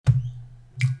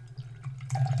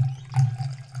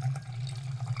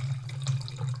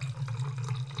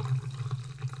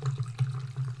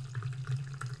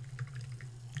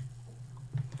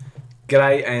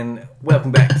G'day and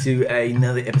welcome back to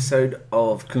another episode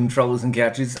of Controllers and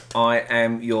Couches. I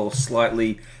am your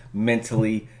slightly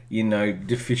mentally,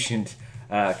 deficient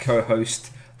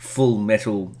co-host, Full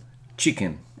Metal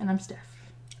Chicken. And I'm Steph.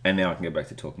 And now I can go back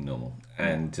to talking normal.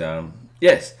 And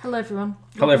yes. Hello everyone.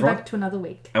 Hello everyone. Back to another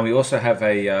week. And we also have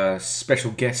a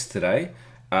special guest today,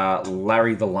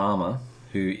 Larry the Llama,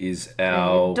 who is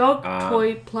our... dog,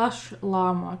 toy, plush,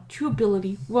 llama,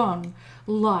 durability, 1,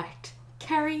 light,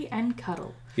 carry and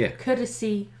cuddle. Yeah.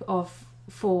 Courtesy of,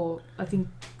 for, I think,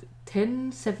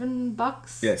 $7?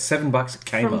 Yeah, $7 at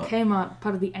Kmart. From Kmart,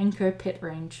 part of the Anko pet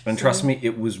range. And trust me,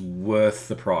 it was worth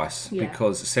the price. Yeah.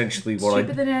 Because essentially It's what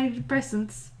cheaper than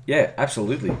antidepressants. Yeah,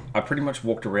 absolutely. I pretty much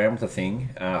walked around with the thing,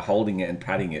 holding it and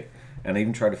patting it, and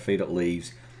even tried to feed it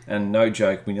leaves. And no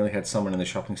joke, we nearly had someone in the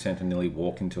shopping centre nearly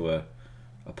walk into a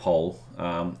pole.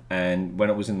 And when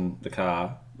it was in the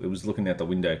car, it was looking out the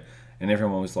window, and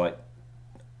everyone was like,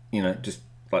 just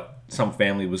like some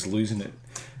family was losing it.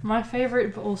 My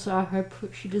favourite, but also I hope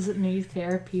she doesn't need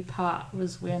therapy part,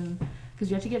 was when... Because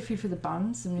we had to get food for the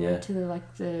buns, and we went to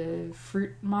the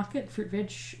fruit market, fruit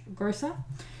veg grocer.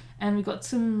 And we got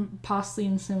some parsley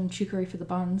and some chicory for the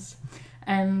buns.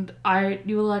 And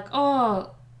you were like,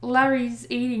 oh, Larry's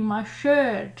eating my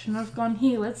shirt. And I've gone,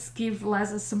 here, let's give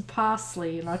Lazarus some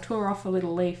parsley. And I tore off a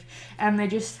little leaf. And they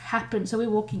just happened, so we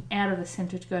were walking out of the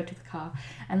centre to go to the car.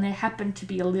 And there happened to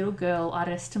be a little girl, I'd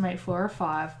estimate 4 or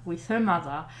 5, with her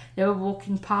mother. They were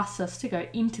walking past us to go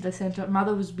into the centre.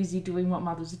 Mother was busy doing what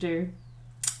mothers do.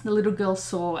 The little girl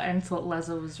saw and thought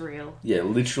Lazar was real. Yeah,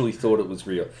 literally thought it was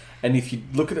real. And if you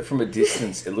look at it from a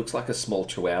distance, it looks like a small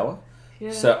chihuahua.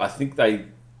 Yeah. So I think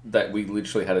that we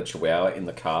literally had a chihuahua in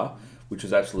the car, which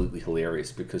was absolutely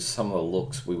hilarious because some of the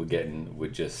looks we were getting were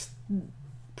just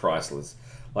priceless.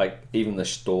 Like, even the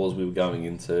stores we were going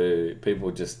into, people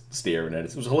were just staring at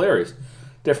us. It was hilarious.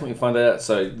 Definitely find that out.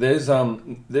 So there's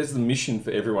the mission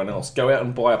for everyone else. Go out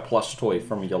and buy a plush toy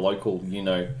from your local,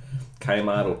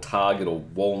 Kmart or Target or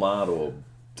Walmart or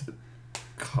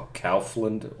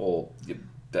Kaufland or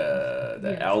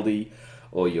the Aldi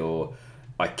or your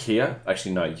IKEA.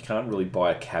 Actually, no, you can't really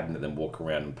buy a cabinet and then walk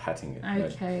around and patting it.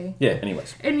 Okay. Yeah,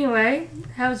 anyways. Anyway,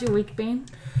 how's your week been?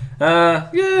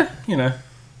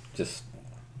 Just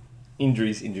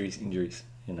injuries.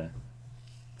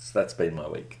 So that's been my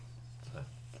week. So,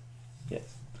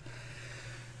 yes.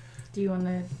 Do you want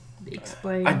to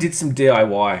explain? I did some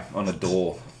DIY on a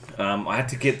door. I had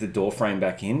to get the door frame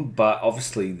back in, but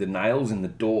obviously the nails in the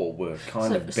door were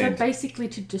kind of bent. So basically,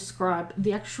 to describe,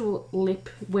 the actual lip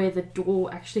where the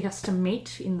door actually has to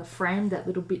meet in the frame, that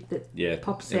little bit that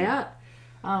pops out,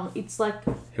 it's like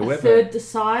a third the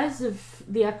size of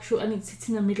the actual, and it sits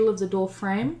in the middle of the door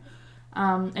frame,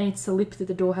 and it's the lip that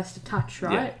the door has to touch,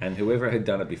 right? Yeah, and whoever had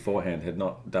done it beforehand had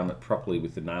not done it properly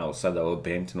with the nails, so they were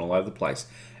bent and all over the place.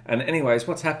 And anyways,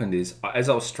 what's happened is, as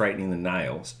I was straightening the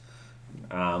nails...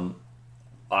 one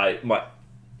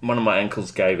of my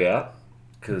ankles gave out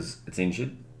because it's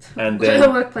injured, and then a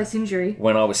workplace injury.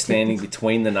 When I was standing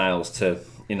between the nails to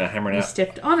hammer it out, you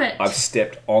stepped on it. I've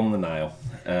stepped on the nail,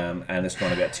 and it's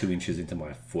gone about 2 inches into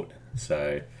my foot.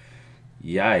 So,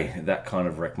 yay! That kind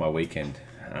of wrecked my weekend.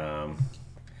 You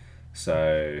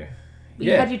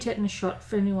had your tetanus shot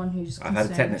for anyone who's concerned. I've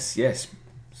had a tetanus, yes.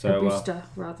 So a booster,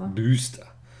 rather. Booster.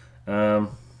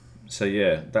 So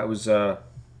yeah, that was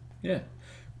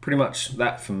pretty much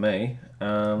that for me.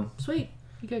 Sweet,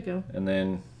 you go, girl. And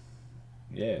then,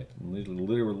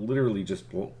 literally just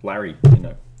Larry.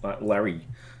 Larry,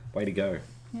 way to go.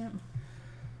 Yeah.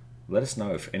 Let us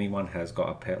know if anyone has got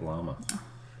a pet llama.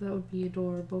 That would be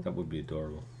adorable. That would be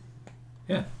adorable.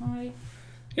 Yeah. Alright.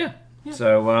 Yeah.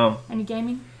 So any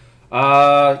gaming?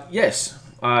 Yes,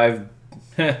 I've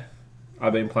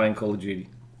been playing Call of Duty.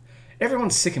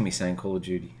 Everyone's sick of me saying Call of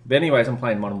Duty. But anyways, I'm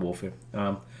playing Modern Warfare.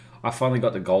 I finally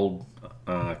got the gold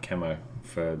camo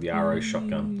for the RO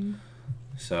shotgun.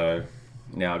 So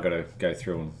now I've got to go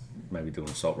through and maybe do an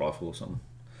assault rifle or something.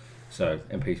 So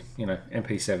MP7,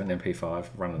 MP5,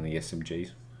 running the SMGs.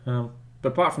 But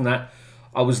apart from that,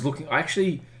 I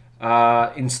actually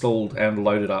installed and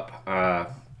loaded up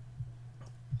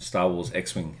Star Wars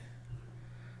X-Wing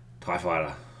TIE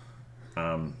Fighter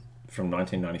from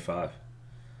 1995.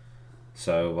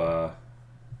 So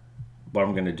what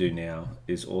I'm going to do now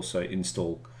is also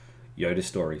install Yoda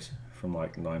Stories from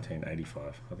like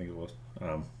 1985, I think it was.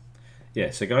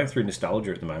 So going through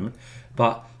nostalgia at the moment.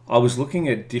 But I was looking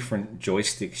at different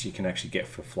joysticks you can actually get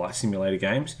for flight simulator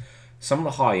games. Some of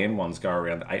the high-end ones go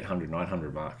around the 800,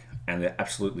 900 mark, and they're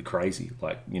absolutely crazy.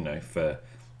 Like, for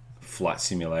Flight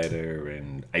Simulator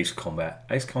and Ace Combat.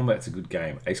 Ace Combat's a good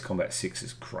game. Ace Combat 6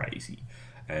 is crazy.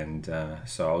 And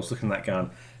so I was looking at that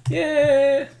going,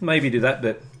 yeah, maybe do that.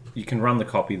 But you can run the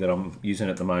copy that I'm using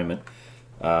at the moment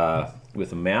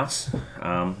with a mouse.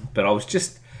 But I was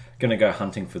just going to go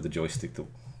hunting for the joystick that,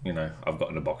 I've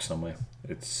got in a box somewhere.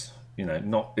 It's,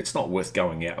 it's not worth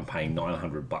going out and paying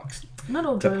 $900. Not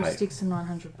all joysticks are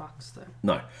 $900 though.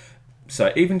 No.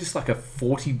 So even just like a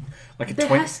 40, like a there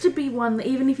 20... has to be one,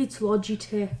 even if it's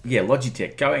Logitech. Yeah,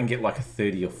 Logitech. Go out and get like a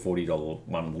 $30 or $40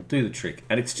 one. Will do the trick.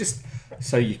 And it's just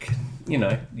so you can,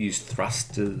 use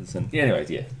thrusters and... Yeah, anyways,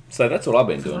 yeah. So that's what I've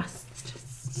been doing.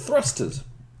 Thrusters.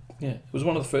 Yeah. It was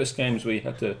one of the first games where you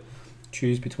had to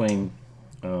choose between...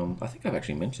 I think I've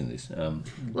actually mentioned this.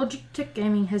 Logitech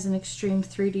Gaming has an Extreme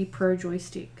 3D Pro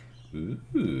joystick.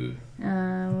 Ooh.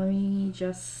 Let me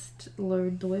just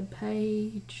load the web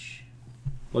page.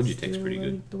 Logitech's pretty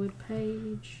good. The web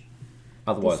page.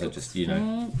 Otherwise, I just, rip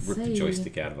the fancy.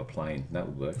 joystick out of a plane. That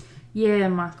would work. Yeah,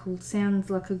 Michael. Sounds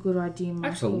like a good idea,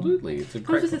 Michael. Absolutely. It's a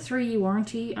great... Comes with a 3-year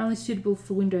warranty, only suitable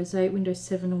for Windows 8, Windows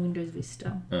 7 and Windows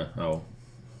Vista.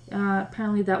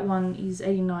 Apparently that one is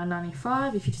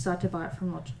 $89.95 if you decide to buy it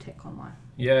from Logitech online.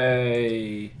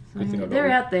 Yay! So they're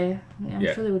out there. Yeah, I'm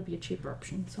sure there would be a cheaper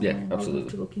option somewhere. Yeah, absolutely. I'll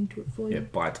have to look into it for you. Yeah,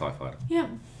 buy a TIE Fighter. Yeah.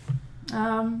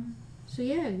 So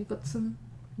yeah,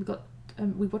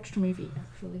 we watched a movie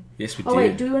actually. Yes, we did. Oh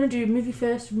wait, do we want to do movie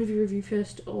first, movie review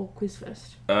first, or quiz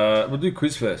first? We'll do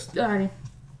quiz first. Alrighty.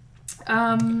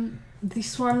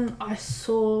 This one I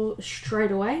saw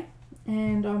straight away,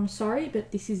 and I'm sorry,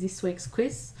 but this is this week's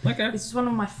quiz. Okay. This is one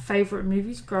of my favourite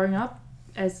movies growing up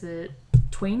as a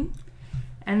tween.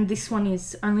 And this one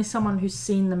is only someone who's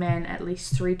seen The Man at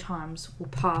least 3 times will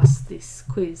pass this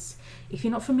quiz. If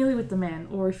you're not familiar with The Man,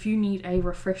 or if you need a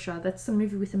refresher, that's the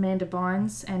movie with Amanda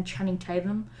Bynes and Channing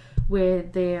Tatum, where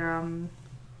they're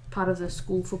part of the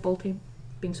school football team,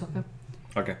 being soccer.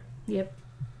 Okay. Yep.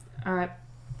 All right.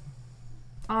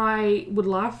 I would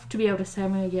love to be able to say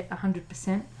I'm going to get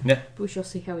 100%. Yeah. But we shall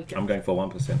see how we go. I'm going for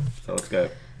 1%, so let's go.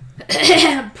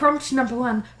 Prompt number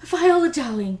 1. Viola,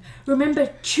 darling, remember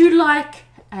to like...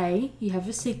 A, you have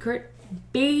a secret.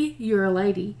 B, you're a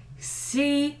lady.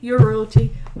 C, you're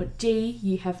royalty. Or D,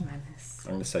 you have manners.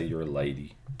 I'm going to say you're a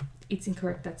lady. It's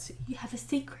incorrect. That's you have a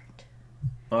secret.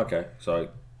 Okay,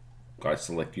 so I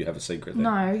select you have a secret then.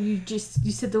 No, you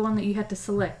said the one that you had to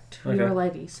select. Okay. You're a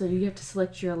lady, so you have to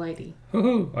select you're a lady.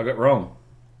 Woohoo, I got wrong.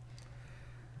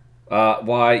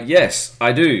 Why, yes,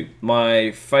 I do.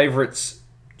 My favourites,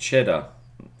 cheddar,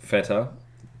 feta,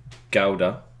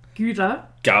 Gouda,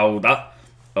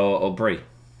 or brie.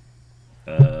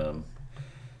 I'm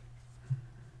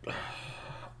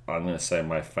going to say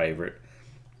my favourite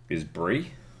is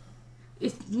brie.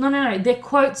 No. They're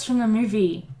quotes from the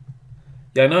movie.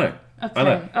 Yeah, I know. Okay. I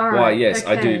know. All right. Why, yes,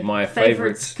 okay. I do. My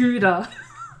favourites... Gouda.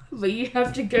 But you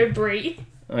have to go brie.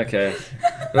 Okay.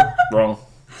 Oh, wrong.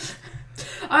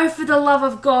 Oh, for the love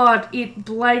of God, it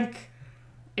blank!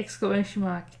 Exclamation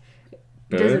mark.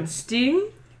 Burn? Does it sting,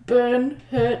 burn,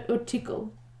 hurt, or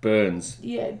tickle? Burns.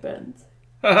 Yeah, it burns.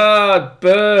 Haha,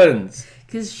 burns!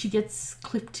 Because she gets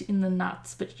clipped in the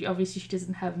nuts, but obviously she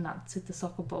doesn't have nuts with the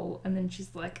soccer ball, and then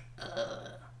she's like, ugh.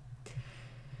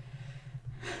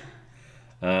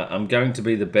 I'm going to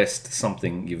be the best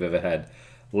something you've ever had.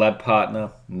 Lab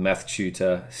partner, math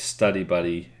tutor, study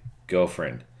buddy,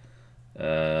 girlfriend. I'm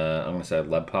going to say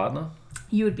lab partner.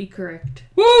 You would be correct.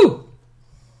 Woo!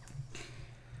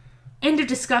 End of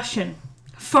discussion.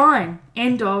 Fine.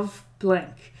 End of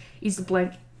blank. Is the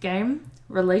blank game,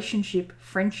 relationship,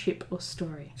 friendship, or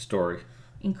story? Story.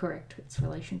 Incorrect. It's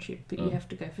relationship, but you have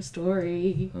to go for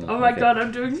story. Oh my God,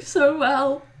 I'm doing so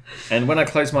well. And when I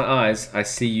close my eyes, I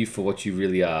see you for what you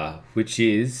really are, which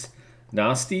is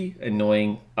nasty,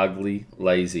 annoying, ugly,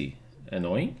 lazy.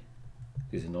 Annoying?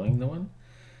 Is annoying the one?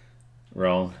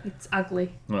 Wrong. It's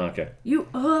ugly. Oh, okay. You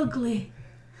ugly.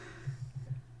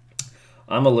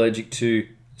 I'm allergic to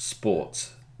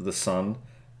sports, the sun,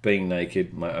 being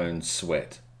naked, my own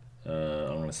sweat.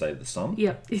 I'm going to say the sun.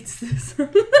 Yep, it's this.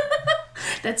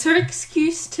 That's her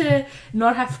excuse to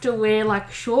not have to wear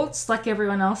like shorts like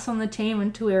everyone else on the team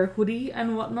and to wear a hoodie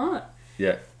and whatnot.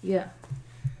 Yeah. Yeah.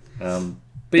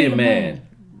 Be a man.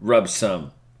 Rub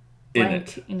some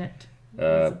Blank in it.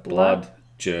 Blood,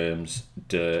 germs,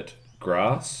 dirt,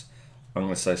 grass. I'm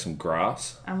going to say some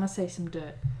grass. I'm going to say some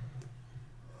dirt.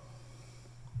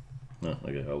 Oh,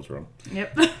 okay, I was wrong.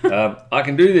 Yep. I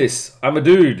can do this. I'm a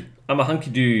dude. I'm a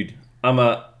hunky dude. I'm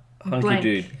a hunky Blank.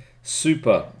 dude.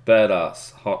 Super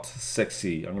badass, hot,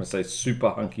 sexy. I'm going to say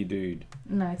super hunky dude.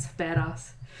 No, it's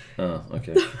badass. Oh,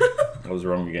 okay. I was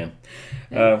wrong again.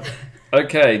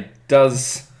 Okay,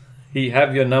 does he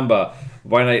have your number?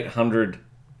 1-800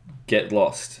 Get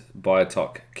Lost,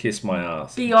 Biotoc, Kiss My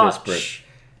Ass, Biatch. Desperate.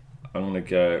 I'm going to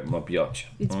go my biatch.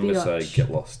 It's I'm going to biatch. say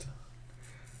Get Lost.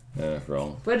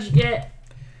 Wrong. What did you get?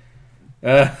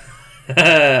 What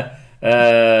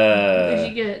did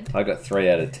you get? I got 3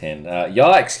 out of 10.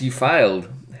 Yikes, you failed.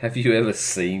 Have you ever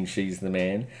seen She's the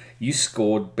Man? You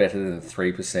scored better than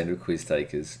 3% of quiz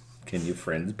takers. Can your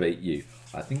friends beat you?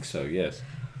 I think so, yes.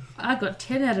 I got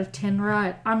 10 out of 10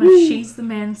 right. I'm a She's the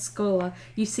Man scholar.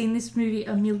 You've seen this movie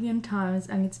a million times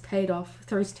and it's paid off.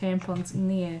 Throws tampons in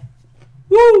the air.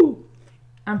 Woo!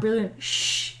 I'm brilliant.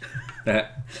 Shh.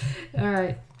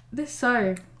 Alright.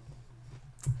 So,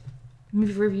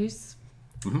 movie reviews.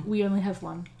 Mm-hmm. We only have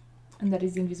one. And that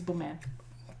is The Invisible Man.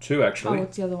 2, actually. Oh,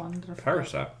 what's the other one? That I forgot?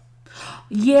 Parasite.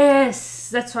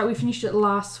 Yes! That's right. We finished it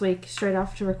last week, straight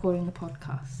after recording the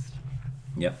podcast.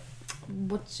 Yep.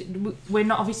 We're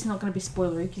not obviously not going to be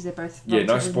spoilery because they're both... Yeah,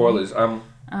 no spoilers. new.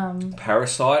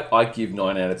 Parasite, I give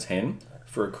 9 out of 10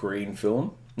 for a Korean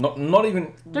film. Not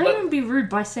even... Don't even be rude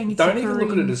by saying it's Don't a even Korean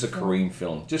look at it as a film. Korean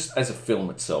film. Just as a film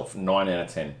itself, 9 out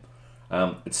of 10.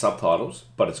 It's subtitles,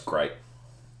 but it's great.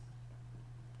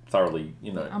 Thoroughly,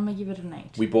 I'm going to give it an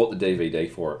 8. We bought the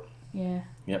DVD for it. Yeah.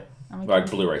 Yep. I'm Like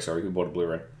Blu-ray, sorry. We bought a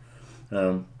Blu-ray.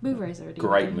 Blu-ray's already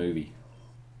Great movie.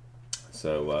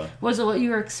 So, Was it what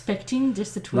you were expecting?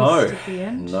 Just the twist no. at the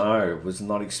end? No, was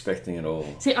not expecting at all.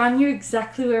 See, I knew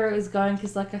exactly where it was going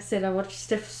because, like I said, I watched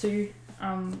Steph Sue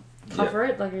cover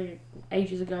it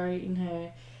ages ago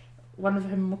in one of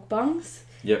her mukbangs.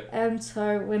 Yep. And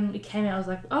so when it came out, I was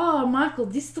like, "Oh, Michael,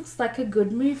 this looks like a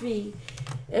good movie."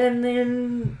 And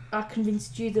then I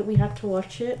convinced you that we had to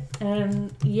watch it,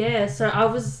 and yeah, so I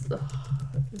was,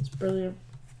 it's brilliant.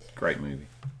 Great movie.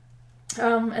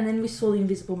 And then we saw The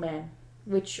Invisible Man,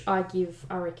 which I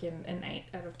reckon, an 8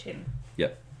 out of 10.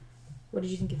 Yep. What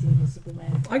did you think of The Invisible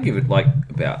Man? I give it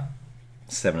about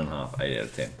 7.5, 8 out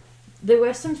of 10. There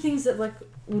were some things that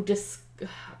would just,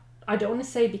 I don't want to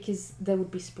say because they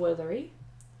would be spoilery,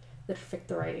 that affect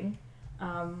the rating.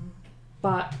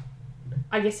 But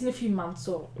I guess in a few months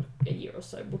or a year or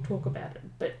so we'll talk about it.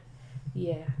 But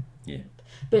yeah. Yeah.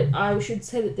 But I should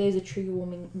say that there's a trigger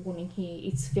warning here.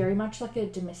 It's very much like a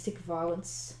domestic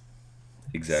violence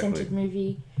centered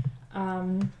movie.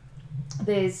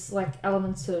 There's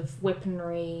elements of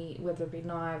weaponry, whether it be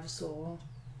knives or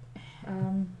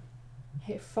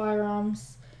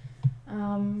firearms.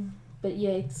 But yeah,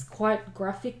 it's quite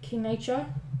graphic in nature.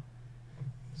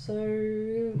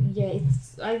 So yeah,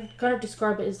 I kind of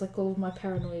describe it as all of my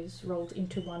paranoias rolled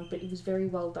into one, but it was very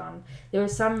well done. There were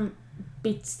some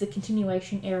bits, the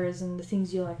continuation errors and the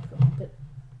things you're like, oh, but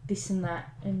this and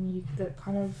that, and you that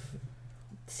kind of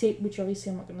sit, which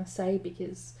obviously I'm not going to say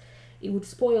because it would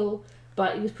spoil,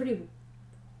 but it was pretty.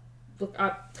 Look,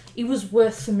 it was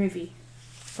worth the movie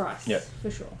price,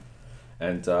 for sure.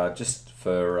 And just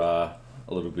for a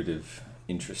little bit of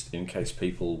interest, in case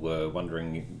people were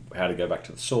wondering how to go back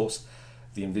to the source,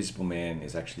 The Invisible Man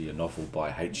is actually a novel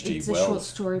by H.G. Wells. It's a short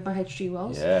story by H.G.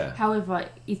 Wells. Yeah. However,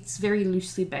 it's very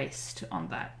loosely based on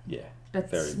that. Yeah.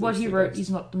 That's what he wrote is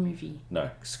not the movie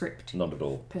script. Not at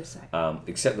all. Per se.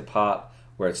 Except the part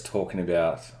where it's talking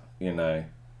about,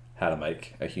 how to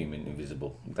make a human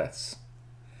invisible. That's...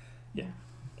 Yeah.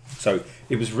 So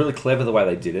it was really clever the way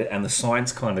they did it, and the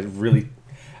science kind of really...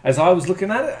 As I was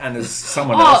looking at it, and as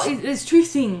someone else... There's two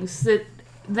things that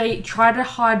they try to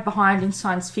hide behind in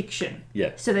science fiction.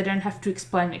 Yeah. So they don't have to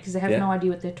explain it, because they have no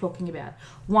idea what they're talking about.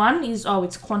 One is,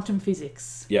 it's quantum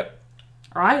physics. Yep.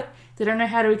 Right? They don't know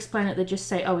how to explain it, they just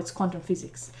say, it's quantum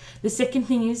physics. The second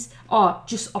thing is,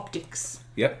 just optics.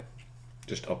 Yep.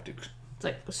 Just optics.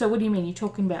 It's so what do you mean? You're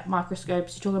talking about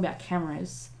microscopes, you're talking about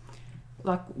cameras.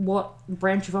 What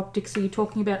branch of optics are you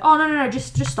talking about? Oh, no,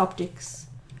 just optics.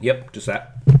 Yep, just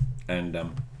that. And,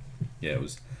 it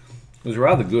was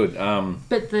rather good.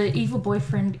 But the evil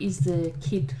boyfriend is the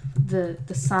kid, the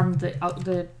son,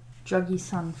 the druggy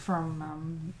son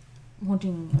from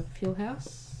Haunting of Hill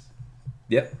House.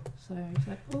 Yep. So it's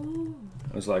like, oh.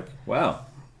 I was like, wow,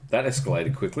 that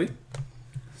escalated quickly.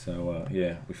 So,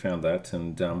 we found that.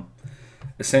 And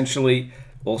essentially,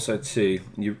 also, too,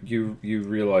 you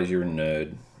realise you're a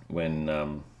nerd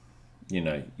when...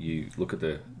 you look at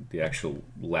the actual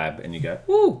lab and you go,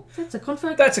 ooh, that's a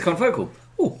confocal. That's a confocal.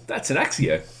 Ooh, that's an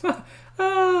axio.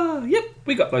 Yep,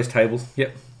 we got those tables.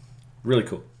 Yep, really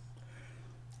cool.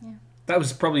 Yeah. That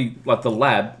was probably, the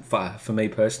lab, for me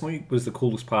personally, was the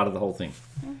coolest part of the whole thing.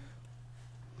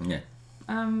 Yeah.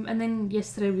 And then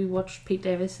yesterday we watched Pete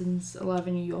Davidson's Alive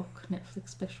in New York Netflix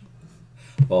special.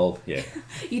 Well, yeah.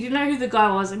 You didn't know who the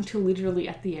guy was until literally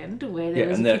at the end, where there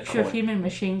was a picture of him and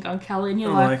Machine Gun Kelly, and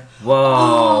you're like,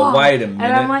 whoa, wait a minute.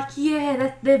 And I'm like,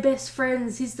 yeah, they're best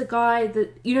friends. He's the guy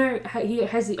that, you know, he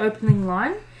has the opening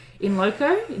line in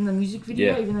Loco, in the music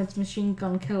video, even though it's Machine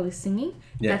Gun Kelly singing.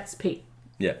 Yeah. That's Pete.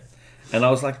 Yeah. And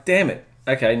I was like, damn it.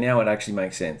 Okay, now it actually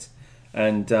makes sense.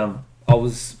 And I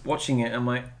was watching it and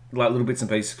like little bits and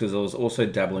pieces because I was also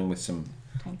dabbling with some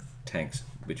tanks,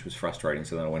 which was frustrating.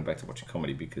 So then I went back to watching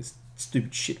comedy because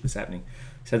stupid shit was happening.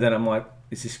 So then I'm like,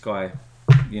 is this guy,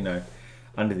 you know,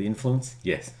 under the influence?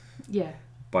 Yes. Yeah.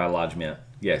 By a large amount.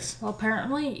 Yes. Well,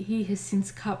 apparently he has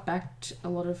since cut back a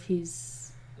lot of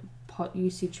his pot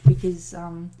usage because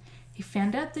he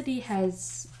found out that he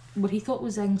has what he thought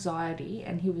was anxiety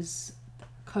and he was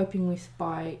coping with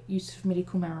by use of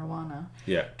medical marijuana.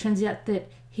 Yeah. Turns out that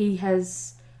he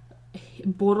has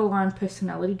borderline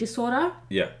personality disorder.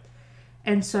 Yeah.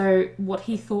 And so what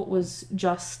he thought was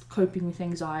just coping with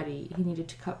anxiety, he needed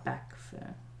to cut back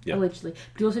for, allegedly.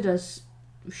 But he also does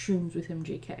shrooms with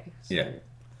MGK. So yeah.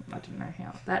 I don't know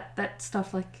how. That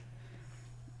stuff, like,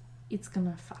 it's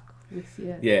going to fuck with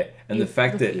you. Yeah, and the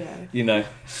fact that, you know,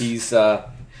 he's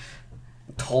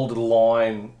told a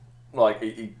line, like,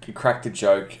 he cracked a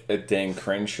joke at Dan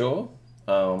Crenshaw.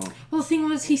 Well, the thing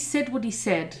was, he said what he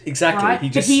said. Exactly.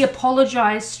 Right? But he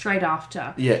apologised straight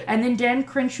after. Yeah. And then Dan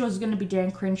Crenshaw's going to be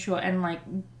Dan Crenshaw, and, like,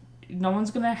 no one's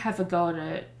going to have a go at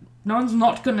it. No one's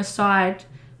not going to side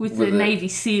with the Navy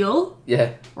SEAL.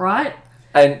 Yeah. Right?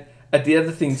 And at the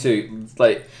other thing, too,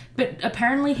 like... But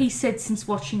apparently he said since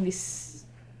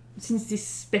this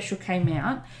special came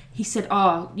out, he said,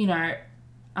 you know,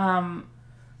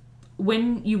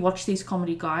 when you watch these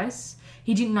comedy guys...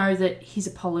 He didn't know that his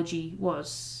apology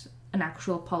was an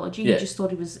actual apology. Yeah. He just thought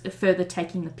he was further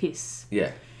taking the piss.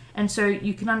 Yeah. And so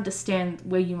you can understand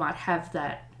where you might have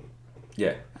that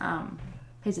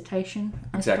hesitation,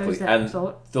 I exactly. suppose, and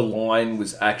thought. The line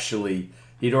was actually...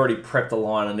 He'd already prepped the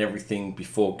line and everything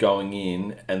before going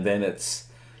in, and then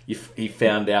he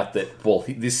found out that, well,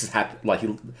 this has happened... Like,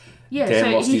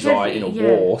 Dan lost his eye in a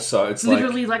war, so it's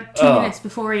literally like 2 minutes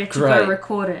before he had to go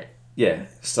record it. Yeah,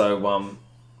 so...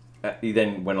 he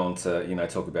then went on to, you know,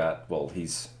 talk about, well,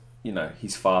 his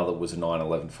father was a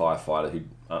 9/11 firefighter who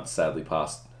sadly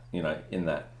passed, you know, in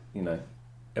that, you know,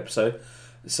 episode.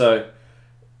 So,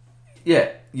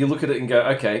 yeah, you look at it and go,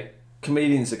 okay,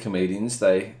 comedians are comedians.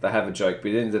 They have a joke, but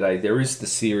at the end of the day, there is the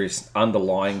serious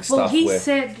underlying stuff. Well, he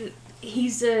said he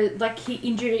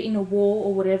injured it in a war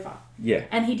or whatever. Yeah.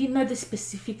 And he didn't know the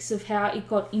specifics of how it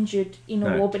got injured in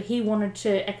a war, but he wanted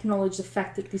to acknowledge the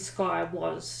fact that this guy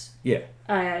was... Yeah.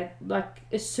 Like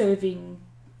a serving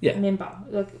member.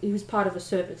 Like, he was part of a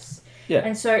service. Yeah.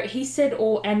 And so he said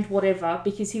and whatever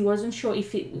because he wasn't sure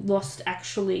if it lost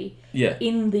actually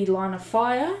in the line of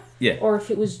fire or if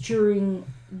it was during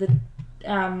the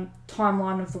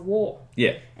timeline of the war.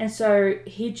 Yeah. And so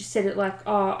he just said it like,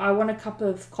 I want a cup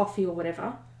of coffee or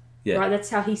whatever. Yeah. Right? That's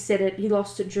how he said it. He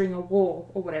lost it during a war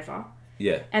or whatever.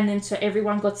 Yeah. And then so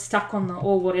everyone got stuck on the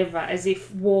or whatever as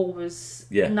if war was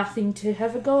nothing to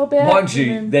have a go about. Mind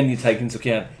you, then you take into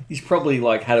account, he's probably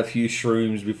like had a few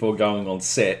shrooms before going on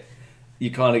set. You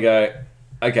kind of go,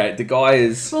 okay, the guy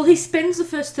is... Well, he spends the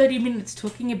first 30 minutes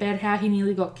talking about how he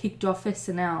nearly got kicked off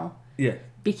SNL. Yeah.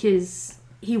 Because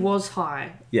he was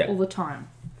high all the time.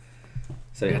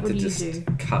 So you had to just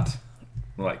cut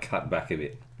back a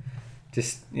bit.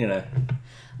 Just, you know...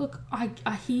 Look, I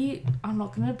hear I'm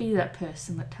not going to be that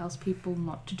person that tells people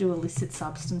not to do illicit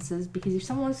substances because if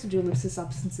someone wants to do illicit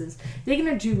substances, they're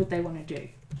going to do what they want to do,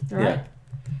 right? Yeah.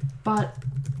 But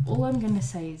all I'm going to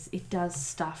say is it does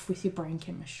stuff with your brain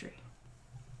chemistry.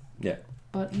 Yeah.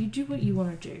 But you do what you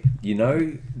want to do. You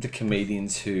know the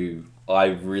comedians who I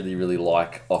really, really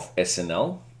like off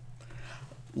SNL?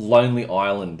 Lonely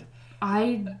Island.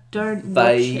 I don't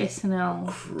watch SNL.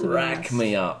 Crack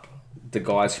me up. The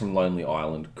guys from Lonely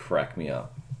Island crack me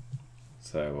up.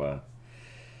 So,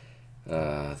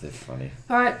 they're funny.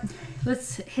 All right,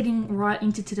 let's heading right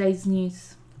into today's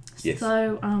news. Yes.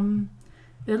 So,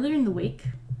 earlier in the week,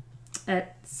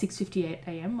 at 6:58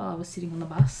 a.m, while I was sitting on the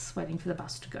bus waiting for the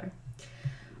bus to go,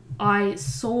 I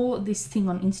saw this thing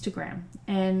on Instagram,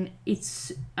 and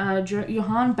it's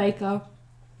Johan Baker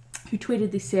who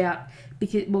tweeted this out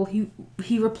because, well,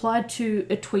 he replied to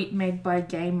a tweet made by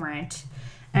Game Rant.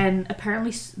 And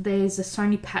apparently there's a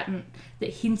Sony patent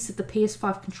that hints that the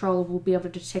PS5 controller will be able to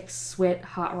detect sweat,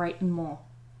 heart rate, and more.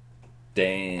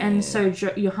 Damn. And so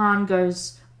Johan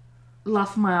goes,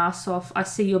 laughing my ass off, I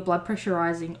see your blood pressure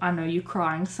rising. I know you're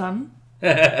crying, son.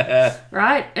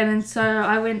 Right? And then so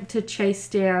I went to chase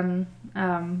down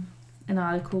a an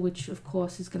article, which of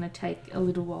course is going to take a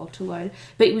little while to load.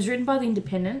 But it was written by The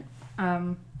Independent.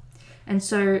 And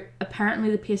so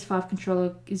apparently the PS5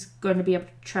 controller is going to be able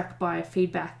to track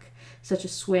biofeedback, such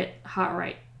as sweat, heart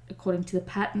rate, according to the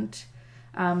patent.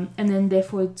 And then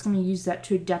therefore it's going to use that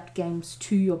to adapt games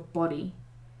to your body.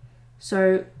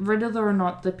 So whether or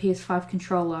not the PS5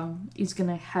 controller is going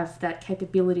to have that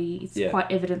capability, it's quite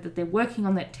evident that they're working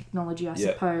on that technology, I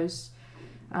suppose.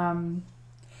 And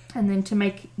then to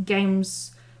make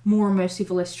games more immersive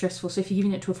or less stressful. So if you're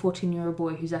giving it to a 14-year-old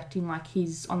boy who's acting like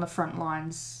he's on the front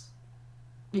lines,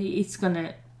 it's going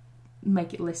to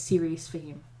make it less serious for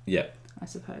him. Yeah. I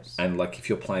suppose. And like if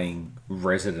you're playing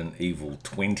Resident Evil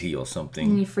 20 or something.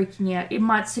 And you're freaking out, it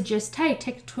might suggest, hey,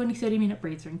 take a 20-30 minute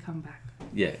breather and come back.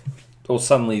 Yeah. Or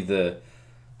suddenly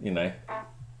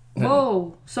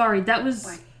Whoa, sorry, that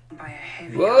was...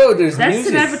 Whoa, there's That's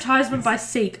music. an advertisement by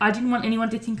Seek. I didn't want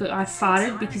anyone to think that I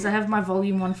farted because I have my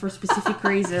volume on for a specific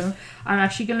reason. I'm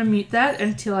actually going to mute that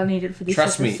until I need it for this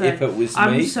Trust episode. me, if it was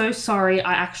I'm me... so sorry.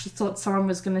 I actually thought someone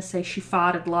was going to say she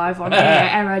farted live on air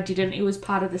and I didn't. It was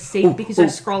part of the Seek because I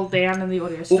scrolled down and the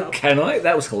audio stopped. Can I?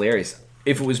 That was hilarious.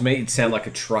 If it was me, it'd sound like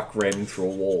a truck ramming through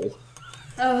a wall.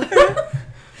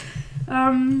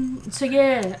 So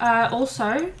yeah,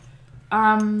 also...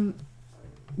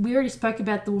 we already spoke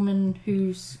about the woman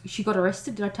she got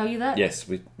arrested. Did I tell you that? Yes,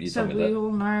 you told me that. So we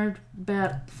all know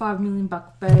about $5 million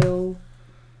bail,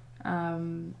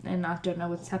 and I don't know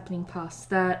what's happening past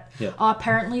that. Yeah.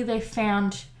 Apparently they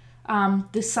found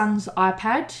the son's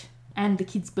iPad and the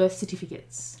kid's birth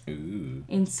certificates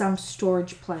in some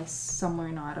storage place somewhere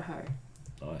in Idaho.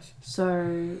 Nice.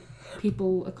 So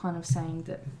people are kind of saying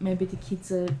that maybe the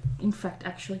kids are in fact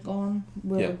actually gone.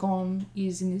 Where gone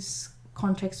is in this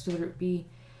context, whether it be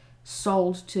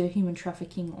sold to human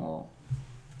trafficking or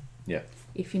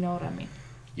if you know what I mean.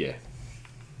 Yeah,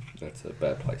 that's a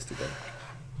bad place to go.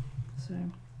 So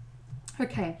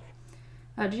okay,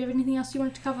 do you have anything else you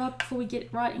wanted to cover before we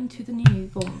get right into the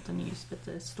news? Well, not the news, but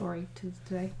the story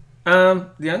today.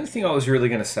 The only thing I was really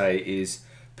going to say is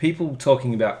people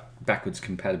talking about backwards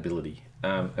compatibility.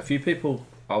 A few people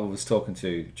I was talking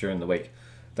to during the week,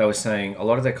 they were saying a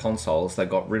lot of their consoles they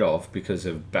got rid of because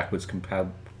of backwards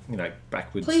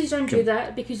backwards. Please don't do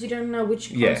that because you don't know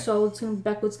which console it's going to be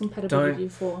backwards compatibility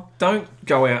for. Don't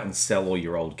go out and sell all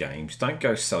your old games. Don't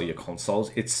go sell your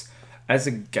consoles. It's as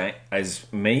a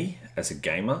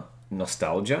gamer,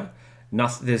 nostalgia.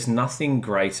 There's nothing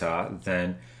greater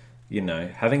than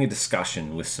having a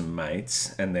discussion with some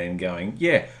mates and then going,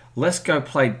 let's go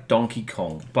play Donkey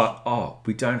Kong, but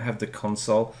we don't have the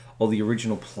console or the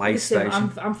original PlayStation.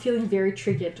 Listen, I'm feeling very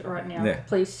triggered right now. Yeah.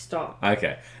 Please stop.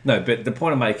 Okay. No, but the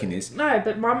point I'm making is... No,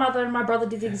 but my mother and my brother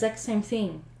did the exact same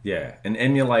thing. Yeah, an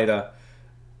emulator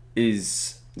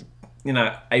is,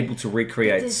 able to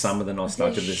recreate some of the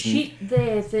nostalgia. There's shit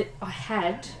there that I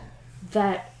had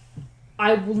that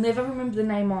I will never remember the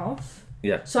name of.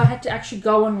 Yeah. So I had to actually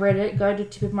go on Reddit, go to the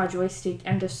tip of my joystick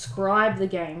and describe the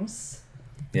games.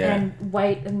 Yeah. And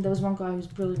wait, and there was one guy who was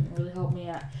brilliant, really helped me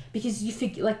out. Because you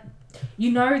think,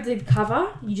 the cover,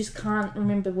 you just can't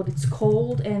remember what it's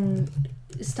called and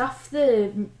stuff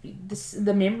the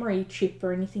memory chip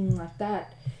or anything like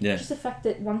that. Yeah. Just the fact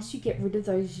that once you get rid of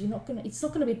those, it's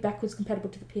not gonna be backwards compatible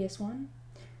to the PS1.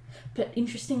 But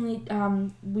interestingly,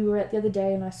 we were out the other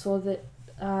day and I saw that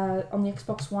on the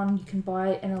Xbox One you can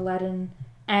buy an Aladdin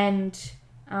and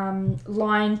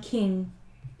Lion King.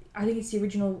 I think it's the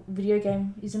original video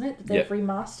game, isn't it? That they've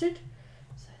remastered.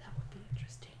 So that would be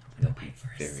interesting. I'm going to wait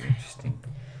for a sale. Very interesting.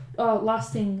 Oh,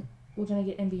 last thing. We're going to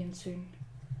get NBN soon.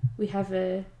 We have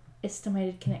a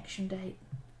estimated connection date.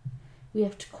 We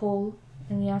have to call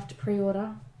and we have to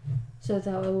pre-order. So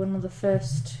that we're one of the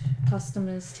first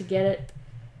customers to get it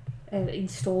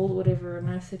installed, whatever on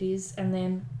earth it is. And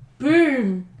then,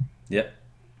 boom! Yep.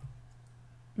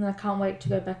 And I can't wait to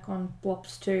go back on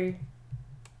Blops 2.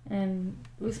 And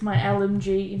with my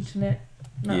LMG internet,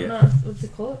 what do they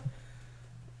call it?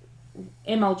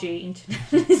 MLG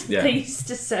internet is what they used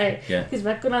to say. Because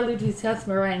back when I lived in South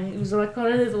Morang, it was like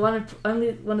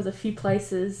only one of the few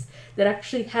places that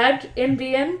actually had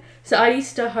NBN. So I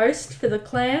used to host for the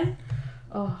clan.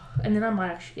 Oh, and then I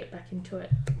might actually get back into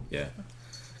it. Yeah,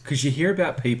 because you hear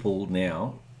about people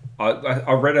now.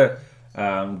 I read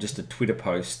just a Twitter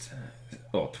post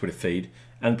or Twitter feed.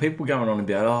 And people going on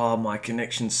about, my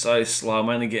connection's so slow, I'm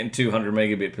only getting 200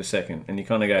 megabit per second. And you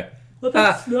kind of go, well,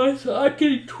 that's nice. I'm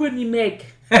getting 20 meg.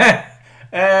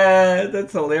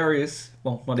 That's hilarious.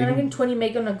 Well, not I'm even... getting 20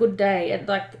 meg on a good day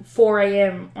at 4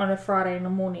 a.m. on a Friday in the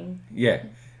morning. Yeah.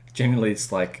 Generally,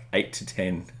 it's 8 to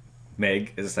 10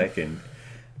 meg a second.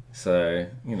 So,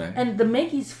 you know. And the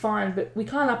meg is fine, but we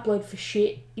can't upload for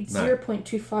shit. It's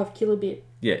 0.25 kilobit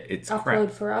Yeah, it's upload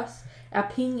crap. for us. Our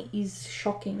ping is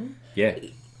shocking. Yeah.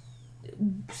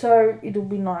 So it'll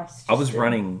be nice. I was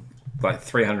running like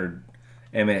 300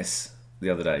 ms the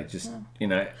other day, just, you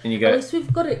know, and you go... At least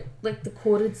we've got it, like, the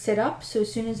corded set up, so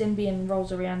as soon as NBN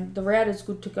rolls around, the router's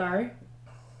good to go.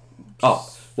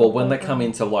 Well, when they come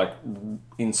in to, like,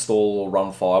 install or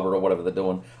run fibre or whatever they're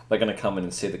doing, they're going to come in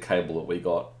and see the cable that we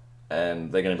got,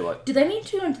 and they're going to be like... Do they need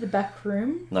to go into the back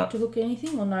room No. to look at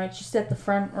anything? Or no, it's just at the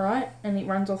front, right? And it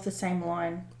runs off the same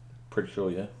line. Pretty sure,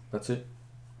 yeah. That's it.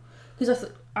 Because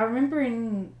I remember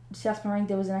in South Morang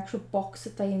there was an actual box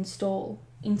that they install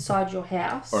inside your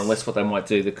house. Or unless what they might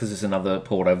do, because there's another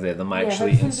port over there, they may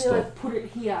actually hopefully install... they like put it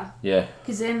here. Yeah.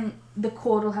 Because then the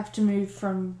cord will have to move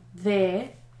from there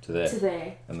To there. to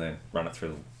there. And then run it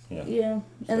through, Yeah.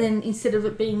 And then instead of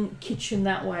it being kitchen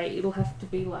that way, it'll have to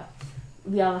be like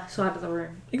the other side of the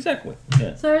room. Exactly,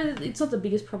 yeah. So it's not the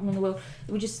biggest problem in the world.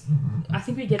 I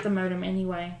think we get the modem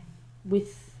anyway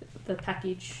with the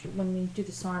package when we do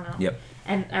the sign up. Yep.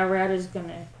 And our router's going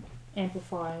to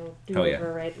amplify or do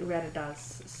whatever a router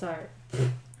does. So...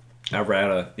 Our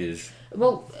router is...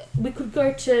 Well, we could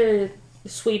go to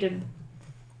Sweden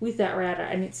with that router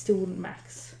and it still wouldn't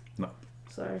max. No.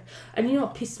 So, and you know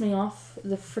what pissed me off?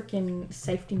 The freaking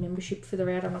safety membership for the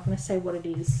router. I'm not going to say what it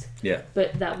is. Yeah.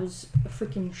 But that was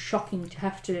freaking shocking to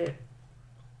have to...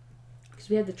 Because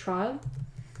we had the trial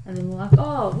and then we're like,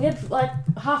 oh, we had like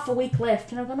half a week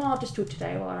left. And I'm going, oh, I'll just do it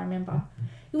today while I remember.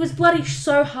 It was bloody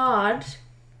so hard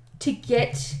to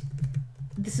get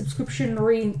the subscription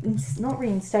not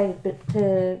reinstated, but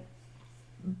to,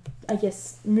 I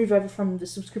guess, move over from the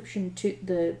subscription to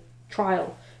the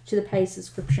trial to the paid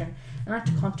subscription. And I had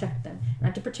to contact them. And I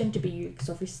had to pretend to be you, because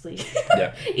obviously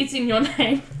it's in your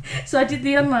name. So I did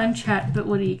the online chat, but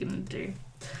what are you going to do?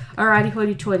 Alrighty,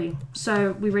 hoity-toity.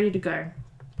 So we're ready to go.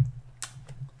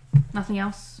 Nothing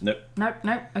else? Nope.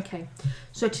 Nope. Okay.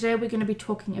 So today we're going to be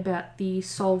talking about the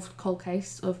solved cold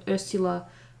case of Ursula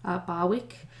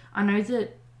Barwick. I know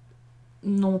that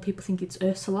normal people think it's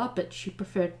Ursula, but she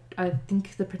preferred, I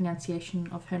think the pronunciation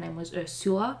of her name was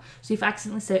Ursula. So if I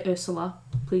accidentally say Ursula,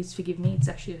 please forgive me. It's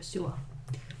actually Ursula.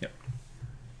 Yep.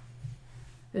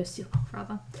 Ursula,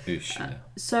 rather. Ursula.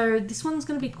 So this one's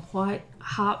going to be quite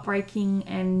heartbreaking,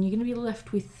 and you're going to be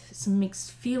left with some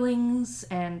mixed feelings,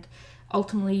 and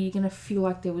ultimately you're going to feel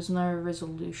like there was no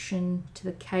resolution to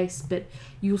the case, but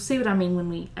you'll see what I mean when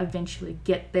we eventually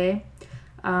get there.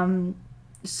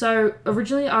 So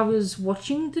originally I was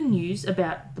watching the news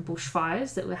about the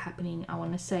bushfires that were happening, I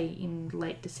want to say in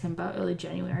late December, early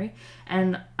January,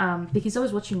 and because I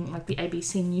was watching like the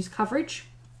ABC news coverage,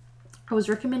 I was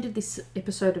recommended this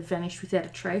episode of Vanished Without a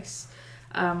Trace,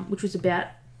 which was about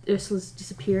Ursula's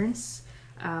disappearance,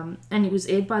 and it was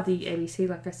aired by the ABC,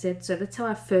 like I said, so that's how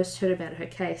I first heard about her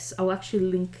case. I'll actually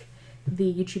link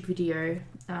the YouTube video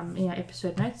in our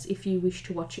episode notes if you wish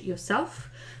to watch it yourself.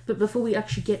 But before we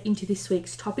actually get into this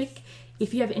week's topic,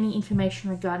 if you have any information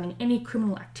regarding any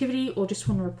criminal activity or just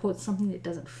want to report something that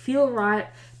doesn't feel right,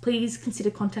 please consider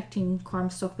contacting Crime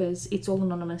Stoppers. It's all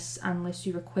anonymous unless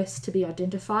you request to be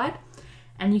identified.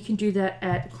 And you can do that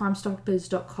at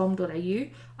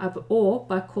crimestoppers.com.au or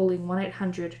by calling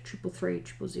 1800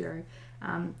 333 000.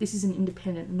 This is an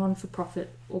independent, non-for-profit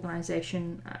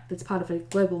organisation that's part of a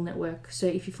global network. So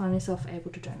if you find yourself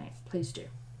able to donate, please do.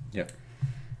 Yep.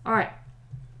 All right.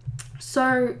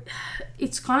 So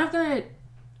it's kind of going to...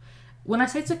 When I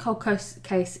say it's a cold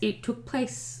case, it took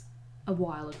place a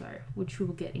while ago, which we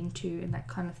will get into and that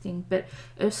kind of thing. But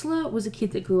Ursula was a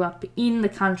kid that grew up in the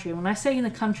country. When I say in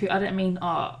the country, I don't mean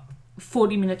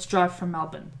 40 minutes drive from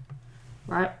Melbourne,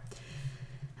 right?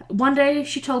 One day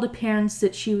she told her parents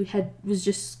that she was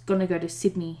just going to go to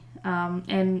Sydney.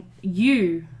 And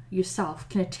you yourself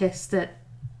can attest that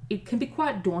it can be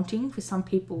quite daunting for some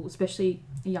people, especially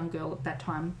a young girl at that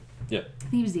time. Yeah. I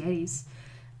think it was the 80s.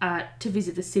 To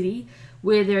visit the city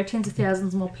where there are tens of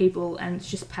thousands more people and it's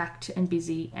just packed and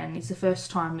busy, and it's the first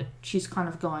time that she's kind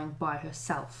of going by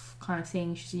herself kind of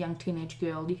thing. She's a young teenage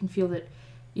girl. You can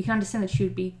understand that she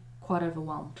would be quite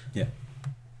overwhelmed. Yeah.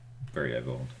 Very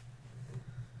overwhelmed.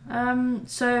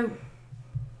 So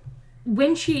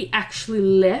when she actually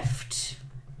left,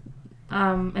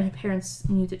 and her parents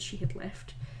knew that she had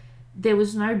left, there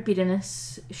was no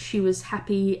bitterness. She was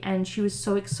happy and she was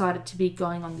so excited to be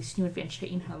going on this new adventure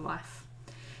in her life.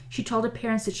 She told her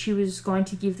parents that she was going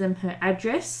to give them her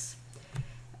address.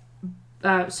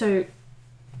 So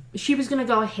she was going to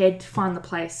go ahead, find the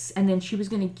place, and then she was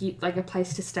going to get like a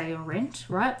place to stay or rent,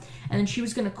 right? And then she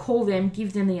was going to call them,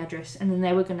 give them the address, and then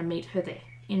they were going to meet her there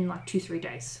in like 2-3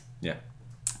 days. Yeah.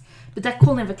 But that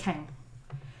call never came.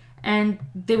 And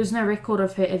there was no record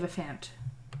of her ever found.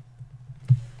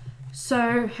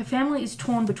 So her family is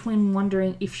torn between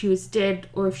wondering if she was dead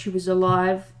or if she was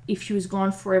alive, if she was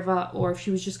gone forever or if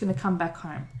she was just going to come back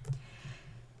home.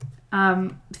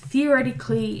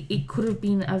 Theoretically, it could have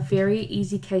been a very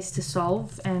easy case to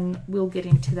solve, and we'll get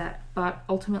into that. But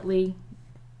ultimately,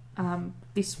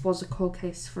 this was a cold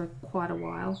case for quite a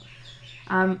while.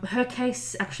 Her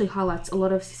case actually highlights a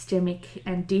lot of systemic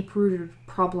and deep-rooted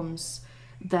problems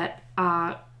that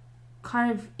are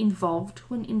kind of involved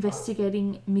when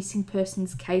investigating missing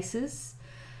persons cases.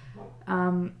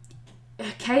 Her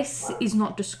case is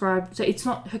not described, so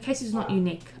her case is not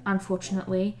unique,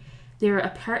 unfortunately. There are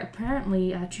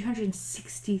apparently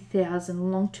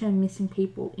 260,000 long-term missing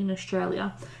people in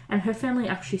Australia, and her family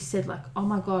actually said, like, oh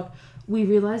my god, we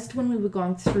realised when we were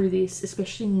going through this,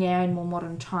 especially now in more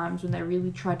modern times when they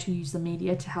really try to use the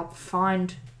media to help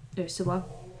find Ursula,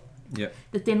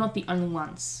 that they're not the only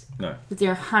ones. No. That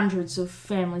there are hundreds of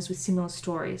families with similar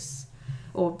stories,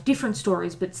 or different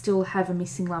stories, but still have a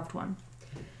missing loved one.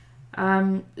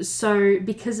 So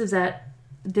because of that,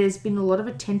 there's been a lot of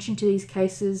attention to these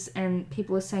cases, and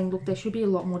people are saying, look, there should be a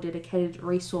lot more dedicated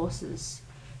resources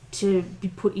to be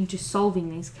put into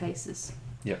solving these cases.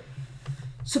 Yep.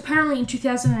 So apparently in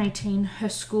 2018, her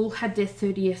school had their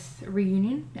 30th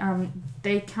reunion.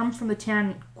 They come from the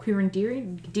town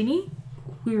Quirindi,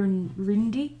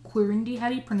 how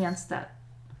do you pronounce that?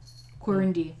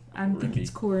 Quirindi. I think it's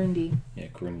Quirindi. Yeah,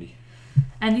 Quirindi.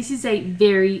 And this is a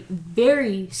very,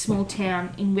 very small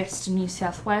town in western New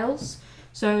South Wales.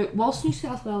 So whilst New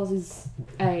South Wales is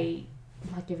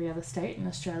like every other state in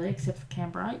Australia except for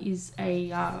Canberra, is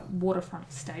a waterfront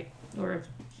state, or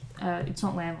it's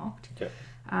not landlocked. Okay.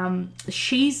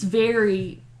 She's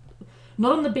very,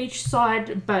 not on the beach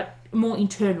side, but more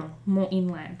internal, more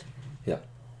inland. Yeah.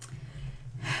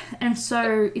 And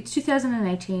so it's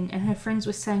 2018, and her friends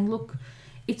were saying, look,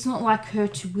 it's not like her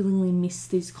to willingly miss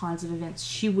these kinds of events.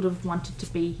 She would have wanted to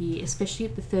be here, especially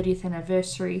at the 30th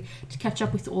anniversary, to catch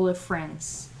up with all her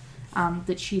friends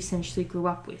that she essentially grew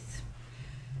up with.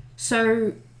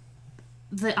 So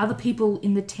the other people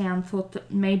in the town thought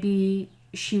that maybe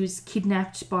she was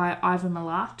kidnapped by Ivan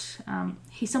Milat.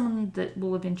 He's someone that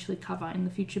we'll eventually cover in the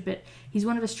future, but he's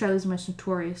one of Australia's most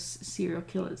notorious serial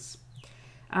killers.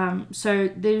 So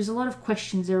there's a lot of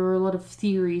questions, there were a lot of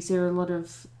theories, there were a lot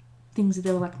of things that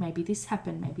they were like, maybe this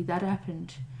happened, maybe that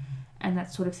happened, and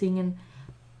that sort of thing. And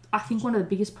I think one of the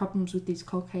biggest problems with these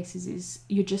cold cases is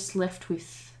you're just left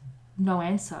with no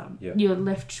answer. Yeah. You're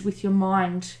left with your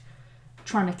mind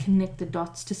trying to connect the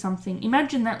dots to something.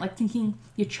 Imagine that, like thinking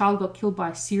your child got killed by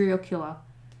a serial killer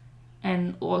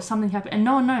or something happened and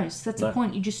no one knows. That's the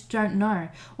point. You just don't know.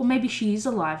 Or maybe she is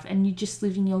alive and you're just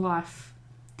living your life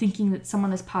thinking that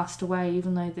someone has passed away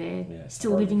even though they're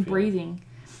still living, breathing.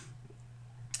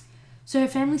 So her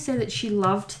family say that she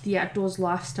loved the outdoors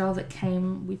lifestyle that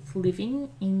came with living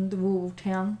in the rural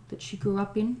town that she grew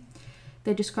up in.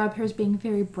 They describe her as being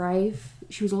very brave.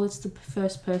 She was always the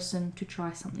first person to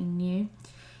try something new.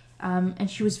 And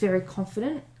she was very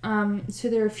confident. So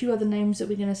there are a few other names that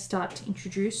we're going to start to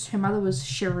introduce. Her mother was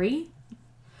Cherie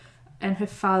and her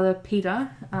father,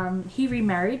 Peter. He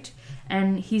remarried,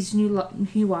 and his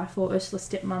new wife, or Ursula's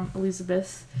stepmom,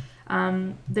 Elizabeth,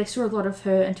 they saw a lot of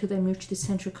her until they moved to the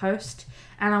Central Coast.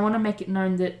 And I want to make it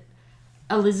known that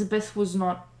Elizabeth was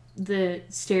not the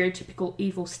stereotypical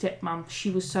evil stepmom. She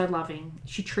was so loving.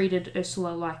 She treated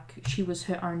Ursula like she was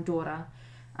her own daughter.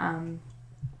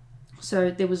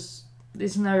 So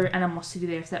there's no animosity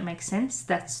there, if that makes sense.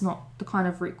 That's not the kind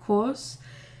of root cause.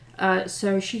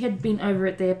 So she had been over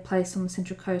at their place on the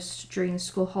Central Coast during the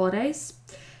school holidays,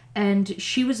 and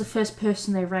she was the first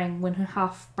person they rang when her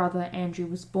half-brother Andrew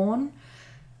was born.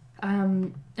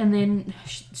 And then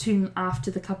soon after,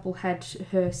 the couple had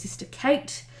her sister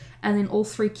Kate, and then all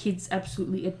three kids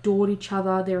absolutely adored each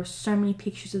other. There are so many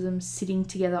pictures of them sitting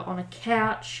together on a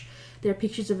couch. There are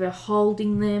pictures of her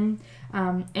holding them.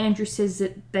 Andrew says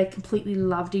that they completely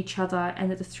loved each other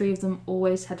and that the three of them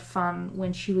always had fun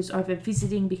when she was over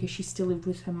visiting because she still lived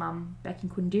with her mum back in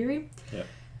Kundiri. Yep.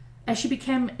 As she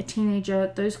became a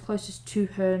teenager, those closest to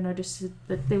her noticed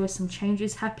that there were some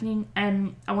changes happening,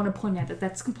 and I want to point out that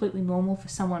that's completely normal for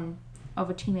someone of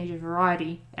a teenager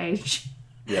age.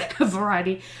 Yeah.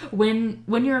 Variety. When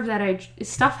you're of that age,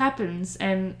 stuff happens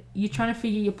and you're trying to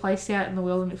figure your place out in the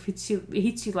world, and it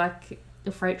hits you like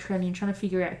a freight train. You're trying to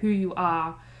figure out who you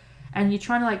are, and you're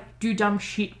trying to like do dumb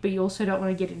shit, but you also don't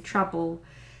want to get in trouble.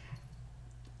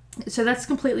 So that's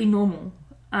completely normal.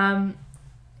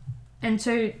 And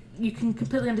so you can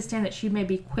completely understand that she may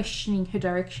be questioning her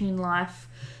direction in life,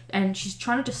 and she's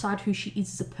trying to decide who she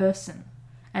is as a person.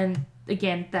 And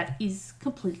again, that is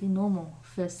completely normal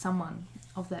for someone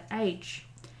of that age.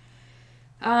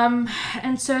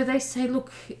 And so they say,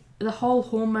 look, the whole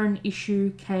hormone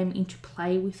issue came into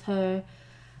play with her.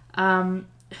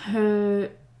 Her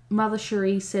mother,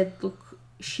 Cherie, said, look,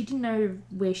 she didn't know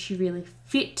where she really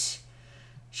fit.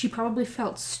 She probably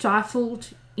felt stifled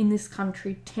in this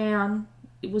country town.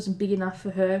 It wasn't big enough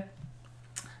for her.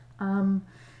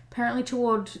 Apparently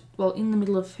in the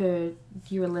middle of her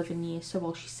year 11 year, so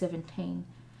while she's 17,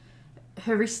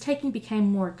 her risk-taking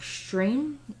became more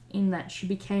extreme in that she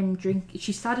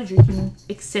started drinking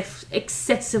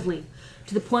excessively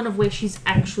to the point of where she's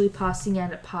actually passing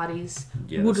out at parties,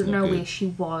 wouldn't know where she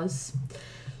was.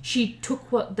 She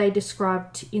took what they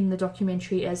described in the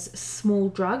documentary as small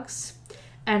drugs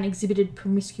and exhibited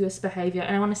promiscuous behaviour.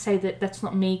 And I want to say that that's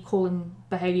not me calling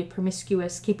behaviour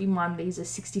promiscuous. Keep in mind, these are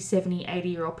 60, 70,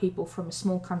 80-year-old people from a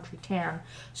small country town.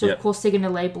 So, Of course, they're going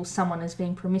to label someone as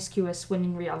being promiscuous when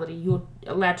in reality you're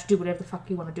allowed to do whatever the fuck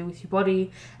you want to do with your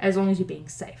body as long as you're being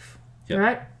safe. Yep.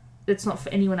 Right? That's not for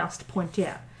anyone else to point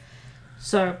out.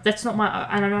 So that's not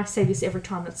and I know I say this every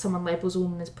time that someone labels a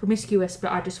woman as promiscuous,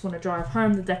 but I just want to drive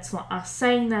home that that's not us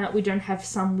saying that. We don't have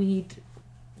some weird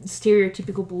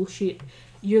stereotypical bullshit.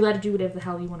 You're allowed to do whatever the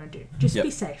hell you want to do. Just be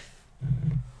safe.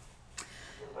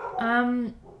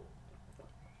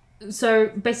 So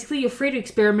basically, you're free to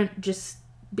experiment. Just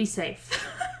be safe.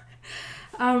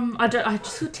 I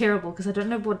just feel terrible because I don't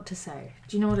know what to say.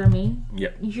 Do you know what I mean?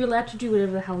 Yep. You're allowed to do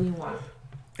whatever the hell you want.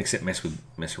 Except mess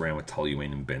around with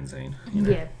toluene and benzene.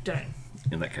 Yeah, don't.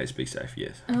 In that case, be safe.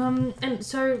 Yes. And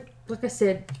so, like I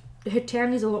said, her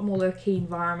town is a lot more low-key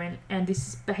environment, and this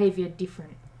is behaviour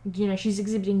different. She's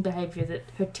exhibiting behaviour that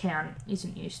her town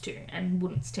isn't used to and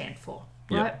wouldn't stand for,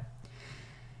 right?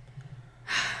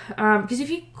 Because if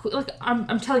you,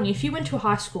 I'm telling you, if you went to a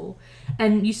high school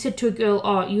and you said to a girl,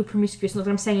 oh, you're promiscuous, not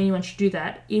that I'm saying anyone should do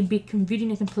that, it'd be viewed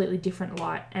in a completely different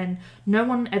light, and no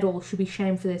one at all should be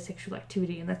shamed for their sexual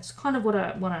activity, and that's kind of what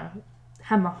I want to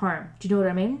hammer home. Do you know what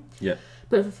I mean? Yeah.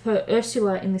 But for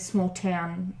Ursula in this small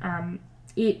town,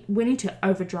 it went into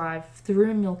overdrive. The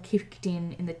rumour mill kicked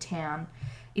in the town.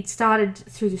 It started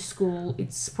through the school,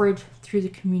 it spread through the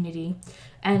community,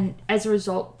 and as a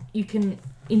result, you can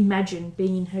imagine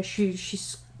being in her shoes.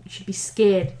 She'd be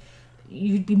scared.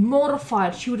 You'd be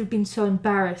mortified. She would have been so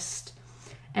embarrassed.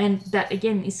 And that,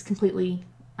 again, is completely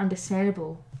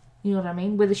understandable. You know what I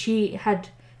mean? Whether she had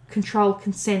control,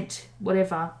 consent,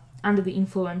 whatever, under the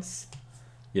influence,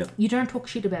 you don't talk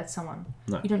shit about someone.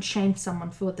 No. You don't shame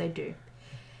someone for what they do.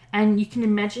 And you can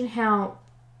imagine how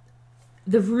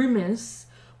the rumours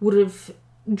would have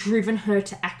driven her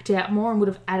to act out more and would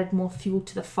have added more fuel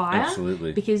to the fire.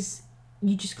 Absolutely. Because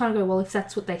you just kind of go, well, if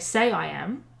that's what they say I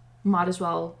am, might as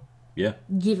well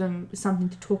give them something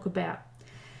to talk about.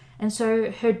 And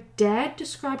so her dad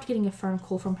described getting a phone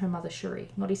call from her mother, Cherie,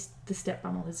 not the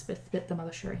stepmom Elizabeth, but the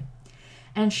mother, Cherie.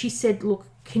 And she said, look,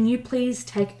 can you please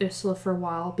take Ursula for a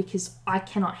while because I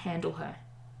cannot handle her.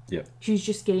 Yeah. She's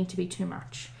just getting to be too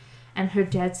much. And her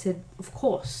dad said, of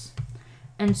course.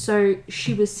 And so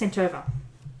she was sent over.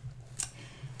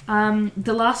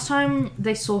 The last time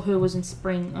they saw her was in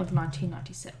spring of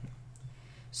 1997.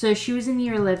 So she was in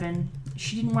year 11.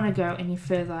 She didn't want to go any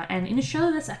further. And in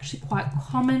Australia, that's actually quite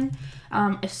common.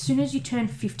 As soon as you turn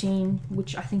 15,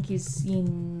 which I think is year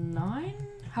 9,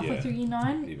 halfway through year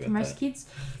 9 for most kids,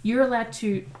 you're allowed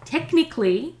to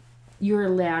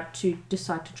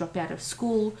decide to drop out of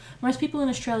school. Most people in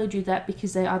Australia do that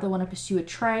because they either want to pursue a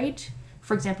trade.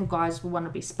 For example, guys will want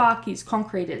to be sparkies,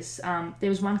 concreters. There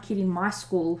was one kid in my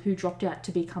school who dropped out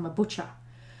to become a butcher.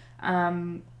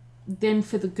 Then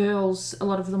for the girls, a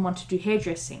lot of them want to do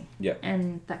hairdressing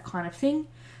and that kind of thing.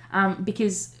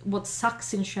 Because what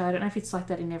sucks in Australia, I don't know if it's like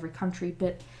that in every country,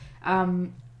 but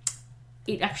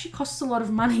it actually costs a lot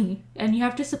of money and you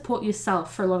have to support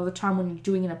yourself for a lot of the time when you're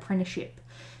doing an apprenticeship.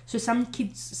 So some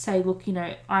kids say, look,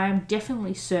 I am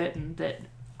definitely certain that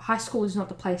high school is not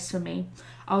the place for me.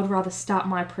 I would rather start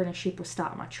my apprenticeship or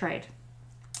start my trade.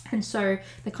 And so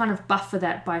they kind of buffer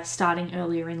that by starting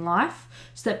earlier in life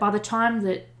so that by the time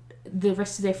that the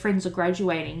rest of their friends are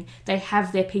graduating, they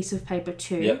have their piece of paper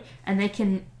too, and they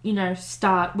can,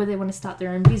 start whether they want to start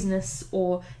their own business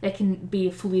or they can be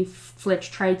a fully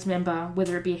fledged trades member,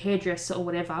 whether it be a hairdresser or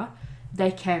whatever,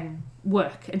 they can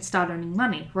work and start earning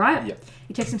money, right? Yep.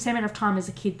 It takes them the same amount of time as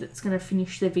a kid that's going to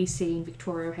finish their VC in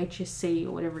Victoria or HSC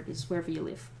or whatever it is, wherever you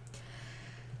live.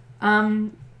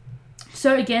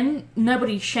 So again,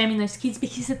 nobody's shaming those kids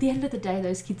because at the end of the day,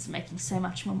 those kids are making so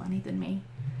much more money than me.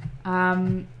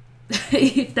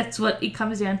 if that's what it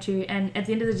comes down to. And at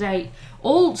the end of the day,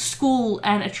 all school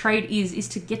and a trade is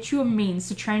to get you a means,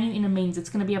 to train you in a means that's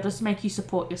going to be able to make you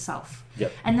support yourself.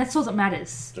 Yep. And that's all that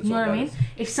matters. That's you know all what that I mean? matters.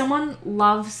 If someone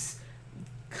loves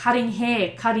cutting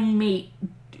hair, cutting meat,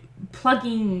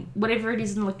 plugging whatever it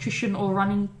is, an electrician, or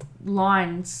running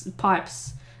lines,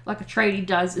 pipes, like a tradie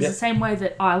does, is Yep. the same way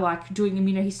that I like doing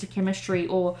immunohistochemistry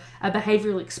or a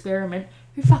behavioural experiment.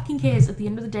 Who fucking cares? At the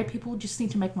end of the day, people just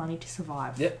need to make money to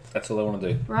survive. Yep, that's all they want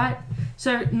to do. Right?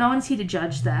 So no one's here to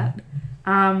judge that.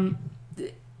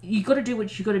 You got to do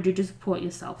what you got to do to support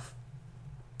yourself.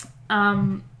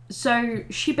 So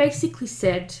she basically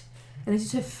said, and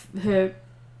this is her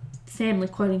family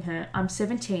quoting her, "I'm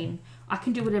 17. I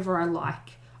can do whatever I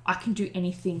like. I can do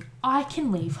anything. I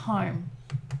can leave home."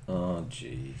 Oh,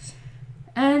 jeez.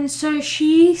 And so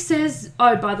she says,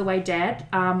 "Oh, by the way, Dad,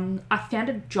 I found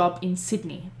a job in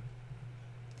Sydney."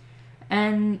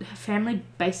 And her family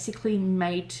basically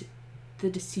made the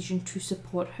decision to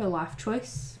support her life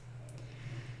choice.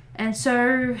 And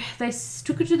so they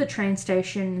took her to the train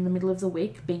station in the middle of the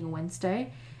week, being a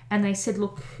Wednesday, and they said,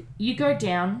 "Look, you go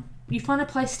down, you find a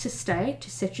place to stay,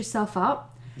 to set yourself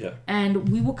up, Yeah. and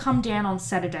we will come down on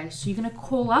Saturday. So you're going to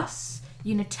call us,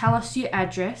 you're going to tell us your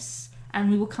address, and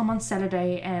we will come on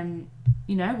Saturday and,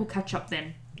 we'll catch up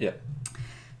then." Yeah.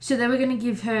 So they were going to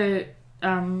give her,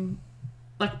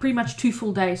 pretty much 2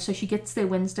 full days. So she gets there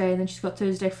Wednesday, and then she's got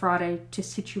Thursday, Friday to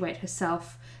situate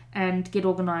herself and get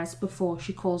organised before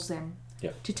she calls them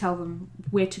to tell them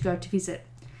where to go to visit.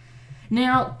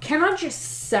 Now, can I just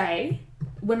say,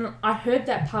 when I heard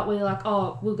that part where they're like,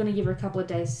 "Oh, we're going to give her a couple of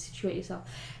days to situate yourself,"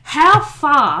 how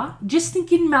far, just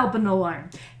think in Melbourne alone,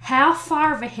 how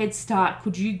far of a head start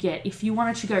could you get if you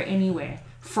wanted to go anywhere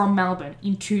from Melbourne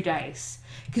in 2 days?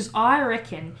 Because I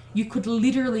reckon you could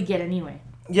literally get anywhere.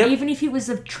 Yep. Even if it was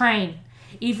a train,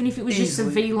 even if it was just a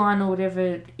V-line or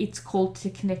whatever it's called to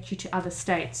connect you to other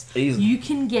states. Easily. You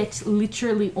can get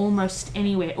literally almost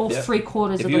anywhere, or Yep.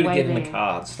 3/4 If of you the were to way get there. in the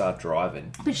car and start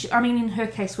driving. But in her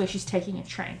case where she's taking a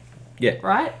train, Yeah.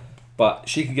 right? But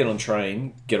she could get on a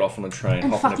train, get off on a train,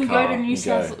 And hop in a fucking car, go to New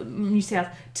and South,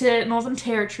 to Northern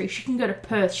Territory. She can go to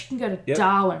Perth. She can go to Yep.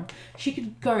 Darwin. She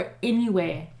could go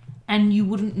anywhere, and you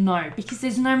wouldn't know because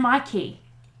there's no Mikey.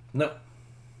 No.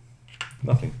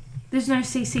 Nothing. There's no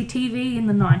CCTV in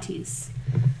the 90s.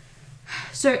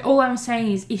 So all I'm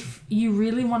saying is, if you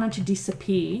really wanted to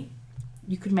disappear,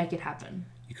 you could make it happen.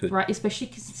 You could. Right? Especially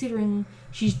considering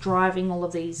she's driving all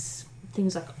of these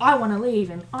things like, "I want to leave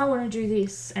and I want to do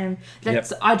this," and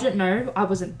that's I don't know, I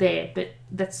wasn't there, but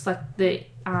that's like the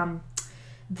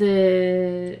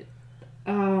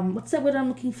what's that word I'm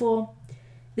looking for?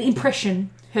 The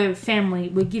impression her family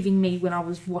were giving me when I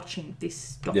was watching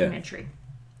this documentary.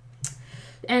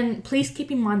 And please keep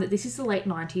in mind that this is the late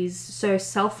 90s, so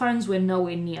cell phones were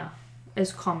nowhere near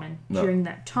as common during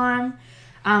that time.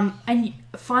 And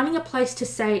finding a place to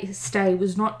stay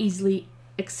was not easily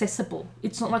accessible.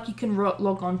 It's not like you can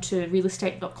log on to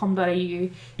realestate.com.au,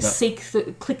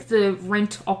 click the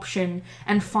rent option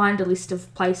and find a list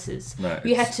of places. No,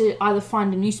 you had to either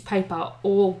find a newspaper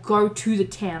or go to the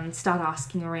town and start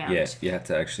asking around. Yeah, you had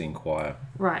to actually inquire.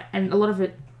 Right, and a lot of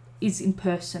it is in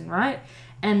person, right?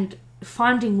 And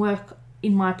finding work,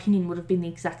 in my opinion, would have been the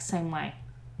exact same way.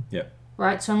 Yeah.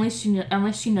 Right, so unless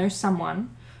you know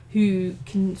someone who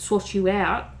can sort you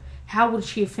out, how would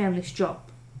she have found this job?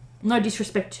 No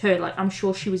disrespect to her, like I'm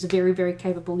sure she was a very, very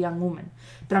capable young woman,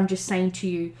 but I'm just saying to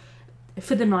you,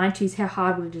 for the 90s, how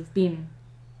hard would it have been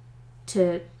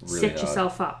to Really set hard.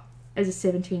 yourself up as a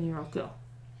 17-year-old girl?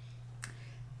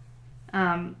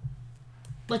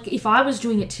 Like if I was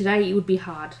doing it today, it would be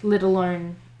hard, let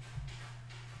alone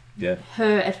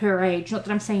her at her age. Not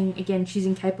that I'm saying, again, she's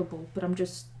incapable, but I'm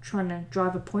just trying to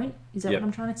drive a point. Is that what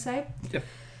I'm trying to say? Yep.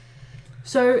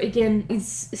 So, again,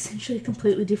 it's essentially a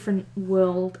completely different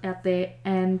world out there.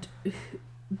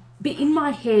 But in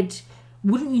my head,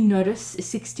 wouldn't you notice a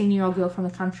 16-year-old girl from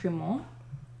the country more?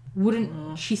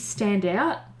 Wouldn't she stand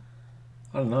out?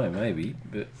 I don't know, maybe,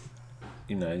 but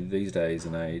these days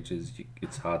and ages,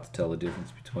 it's hard to tell the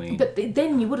difference between. But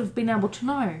then you would have been able to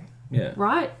know. Yeah.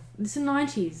 Right? It's the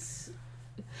 90s.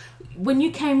 When you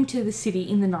came to the city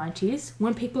in the 90s,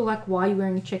 when people were like, "Why are you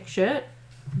wearing a check shirt?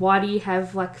 Why do you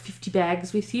have like 50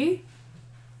 bags with you?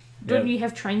 Don't you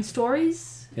have train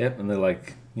stories?" Yep, and they're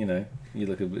like, you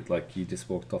look a bit like you just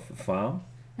walked off the farm.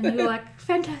 And you're like,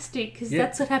 fantastic, because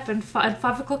that's what happened at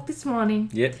 5 o'clock this morning.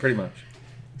 Yeah, pretty much.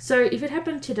 So if it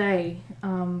happened today,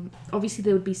 obviously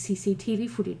there would be CCTV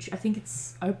footage. I think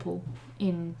it's Opal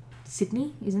in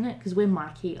Sydney, isn't it? Because we're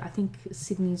Mikey. I think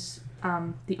Sydney's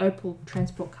the Opal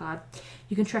transport card,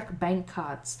 you can track bank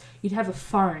cards. You'd have a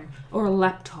phone or a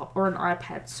laptop or an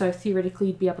iPad, so theoretically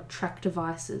you'd be able to track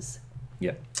devices.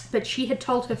 Yeah. But she had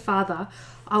told her father,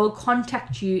 I will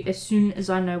contact you as soon as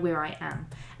I know where I am.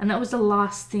 And that was the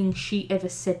last thing she ever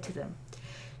said to them.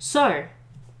 So,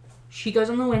 she goes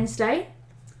on the Wednesday,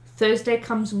 Thursday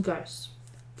comes and goes,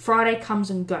 Friday comes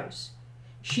and goes.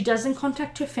 She doesn't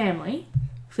contact her family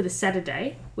for the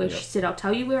Saturday, where she said, I'll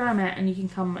tell you where I'm at and you can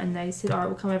come. And they said, all right,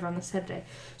 we'll come over on the Saturday.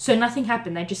 So nothing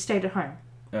happened. They just stayed at home.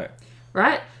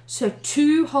 Right? So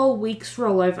 2 whole weeks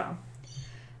roll over.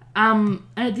 And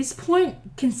at this point,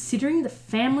 considering the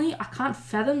family, I can't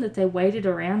fathom that they waited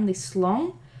around this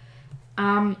long.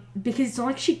 Because it's not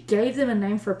like she gave them a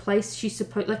name for a place she's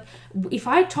supposed... Like, if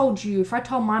I told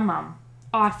my mum,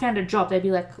 oh, I found a job, they'd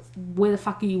be like, where the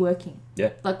fuck are you working?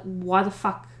 Yeah. Like, why the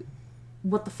fuck?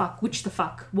 What the fuck? Which the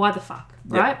fuck? Why the fuck?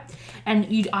 Right? And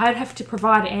I'd have to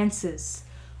provide answers.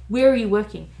 Where are you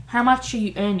working? How much are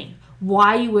you earning?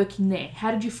 Why are you working there?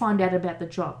 How did you find out about the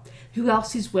job? Who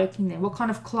else is working there? What kind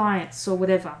of clients or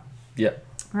whatever? Yeah.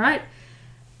 Right?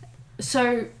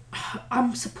 So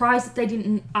I'm surprised that they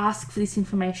didn't ask for this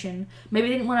information. Maybe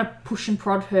they didn't want to push and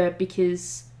prod her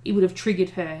because it would have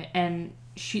triggered her, and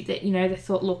they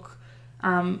thought, look,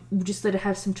 we'll just let her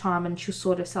have some time and she'll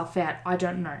sort herself out. I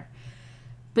don't know.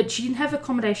 But she didn't have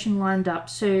accommodation lined up,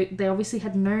 so they obviously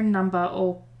had no number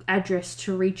or address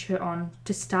to reach her on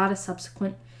to start a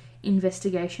subsequent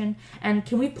investigation. And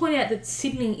can we point out that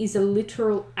Sydney is a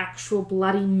literal, actual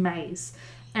bloody maze?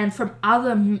 And from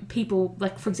other people,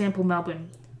 like for example Melbourne,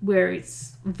 where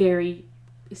it's very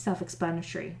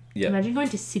self-explanatory. Yeah. Imagine going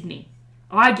to Sydney.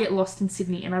 I get lost in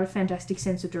Sydney and I have a fantastic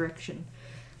sense of direction.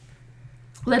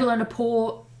 Let alone a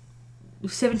poor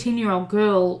 17-year-old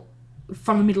girl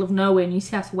from the middle of nowhere, New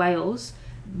South Wales,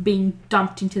 being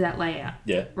dumped into that layout.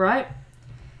 Yeah. Right?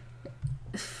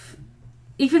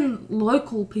 Even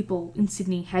local people in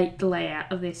Sydney hate the layout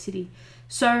of their city.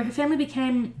 So her family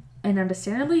became, and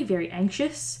understandably, very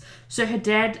anxious. So her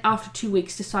dad, after 2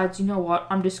 weeks, decides, you know what,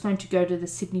 I'm just going to go to the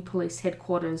Sydney Police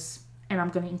headquarters and I'm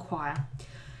going to inquire.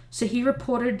 So he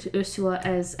reported Ursula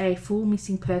as a full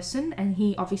missing person, and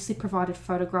he obviously provided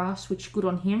photographs, which good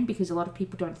on him because a lot of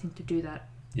people don't think to do that.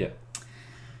 Yeah.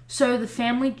 So the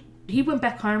family, he went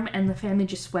back home and the family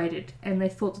just waited, and they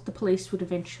thought that the police would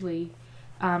eventually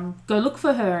go look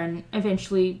for her and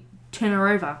eventually turn her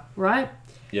over, right?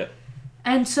 Yeah.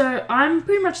 And so I'm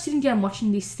pretty much sitting down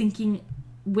watching this thinking,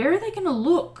 where are they going to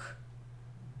look?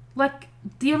 Like,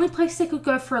 the only place they could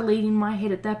go for a lead in my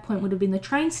head at that point would have been the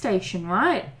train station,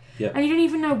 right? Yeah. And you don't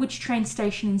even know which train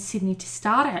station in Sydney to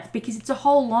start at because it's a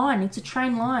whole line. It's a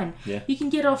train line. Yeah. You can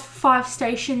get off 5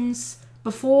 stations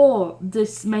before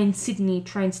this main Sydney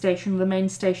train station, the main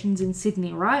stations in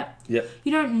Sydney, right? Yeah.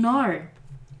 You don't know.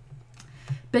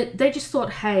 But they just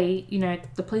thought, hey,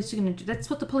 the police are going to do... That's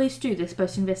what the police do. They're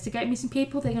supposed to investigate missing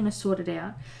people. They're going to sort it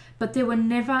out. But there were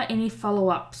never any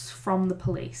follow-ups from the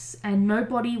police. And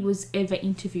nobody was ever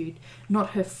interviewed.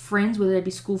 Not her friends, whether they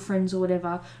be school friends or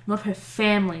whatever. Not her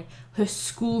family. Her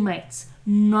schoolmates.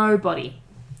 Nobody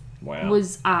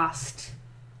was asked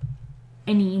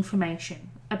any information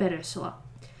about Ursula.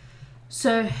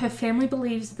 So her family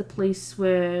believes that the police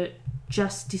were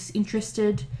just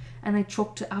disinterested, and they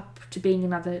chalked it up to being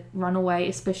another runaway,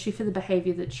 especially for the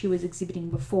behaviour that she was exhibiting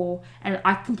before. And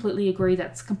I completely agree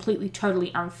that's completely,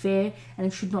 totally unfair and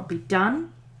it should not be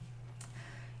done.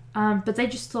 But they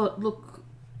just thought, look,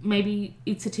 maybe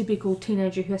it's a typical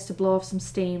teenager who has to blow off some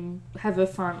steam, have her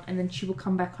fun, and then she will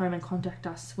come back home and contact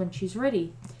us when she's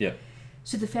ready. Yeah.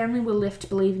 So the family were left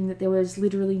believing that there was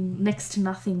literally next to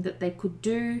nothing that they could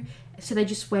do. So they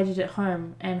just waited at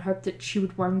home and hoped that she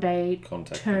would one day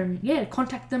contact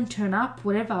them, turn up,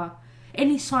 whatever.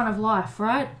 Any sign of life,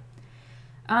 right?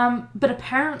 But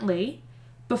apparently,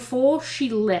 before she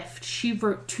left, she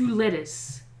wrote 2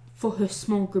 letters for her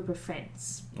small group of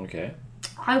friends. Okay.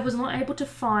 I was not able to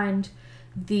find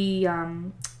the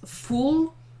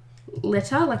full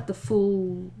letter, like the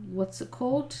full, what's it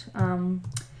called?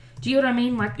 Do you know what I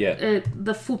mean? Like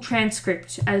the full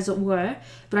transcript, as it were.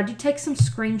 But I did take some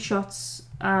screenshots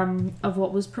of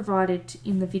what was provided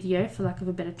in the video, for lack of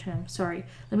a better term. Sorry.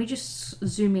 Let me just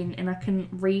zoom in and I can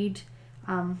read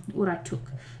what I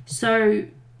took. So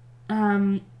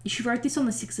she wrote this on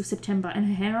the 6th of September and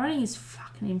her handwriting is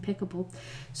fucking impeccable.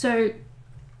 So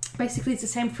basically it's the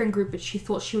same friend group, but she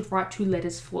thought she would write 2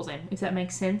 letters for them, if that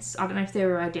makes sense. I don't know if they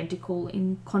were identical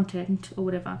in content or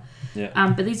whatever.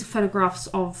 Yeah. But these are photographs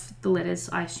of the letters,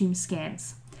 I assume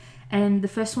scans. And the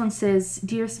first one says,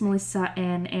 Dearest Melissa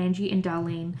and Angie and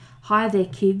Darlene, hi there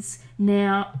kids.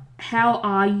 Now, how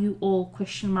are you all?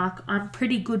 Question mark. I'm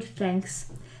pretty good,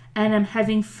 thanks. And I'm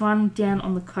having fun down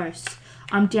on the coast.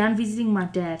 I'm down visiting my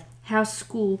dad. How's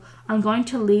school? I'm going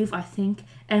to leave, I think,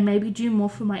 and maybe do more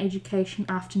for my education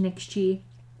after next year.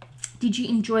 Did you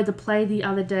enjoy the play the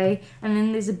other day? And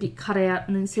then there's a bit cut out,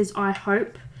 and then it says, I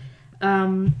hope.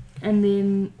 And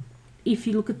then if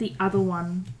you look at the other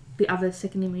one, the other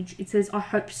second image, it says, I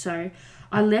hope so.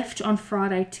 I left on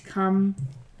Friday to come...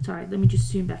 Sorry, let me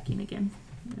just zoom back in again.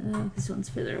 This one's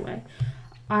further away.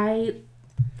 I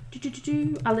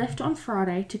left on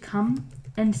Friday to come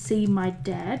and see my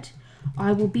dad.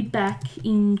 I will be back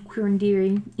in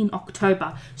Quirindiri in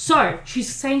October. So,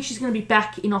 she's saying she's going to be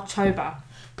back in October.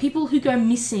 People who go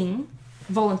missing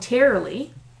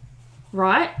voluntarily,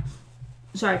 right?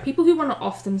 Sorry, people who want to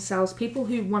off themselves, people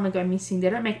who want to go missing, they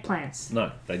don't make plans.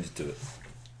 No, they just do it.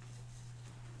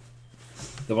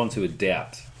 The ones who are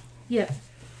doubt. Yeah.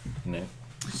 You know?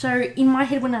 So, in my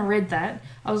head when I read that,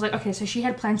 I was like, okay, so she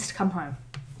had plans to come home,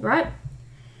 right?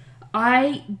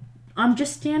 I'm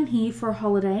just down here for a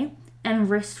holiday and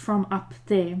rest from up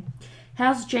there.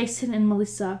 How's Jason and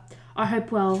Melissa? I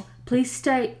hope well. Please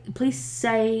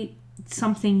say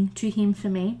something to him for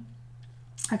me.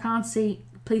 I can't see.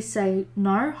 Please say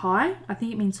no, hi. I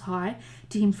think it means hi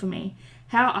to him for me.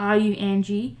 How are you,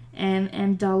 Angie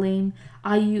and Darlene?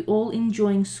 Are you all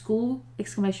enjoying school?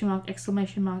 Exclamation mark,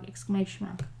 exclamation mark, exclamation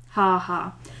mark. Ha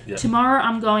ha. Yep. Tomorrow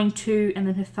I'm going to, and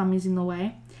then her thumb is in the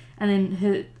way. And then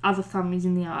her other thumb is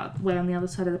in the way on the other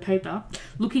side of the paper.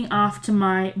 Looking after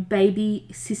my baby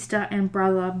sister and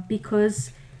brother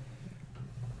because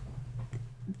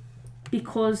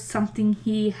something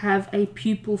here have a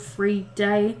pupil free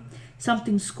day,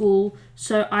 something school,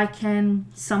 so I can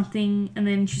something, and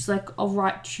then she's like, I'll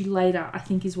write to you later, I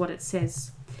think is what it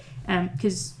says.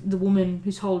 Because the woman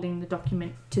who's holding the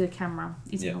document to the camera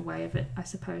is in the way of it, I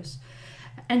suppose.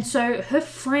 And so her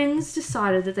friends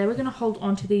decided that they were going to hold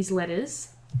on to these letters,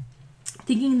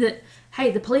 thinking that,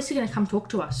 hey, the police are going to come talk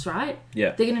to us, right?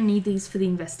 Yeah. They're going to need these for the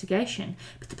investigation.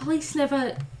 But the police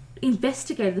never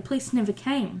investigated. The police never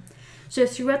came. So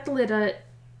throughout the letter,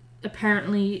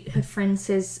 apparently her friend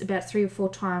says about 3 or 4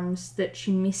 times that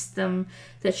she missed them,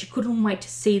 that she couldn't wait to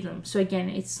see them. So again,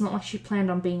 it's not like she planned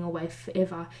on being away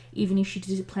forever, even if she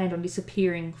planned on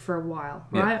disappearing for a while,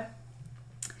 right?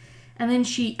 And then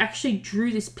she actually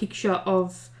drew this picture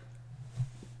of,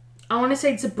 I want to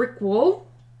say it's a brick wall,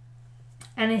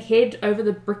 and a head over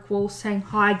the brick wall saying,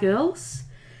 hi girls,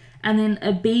 and then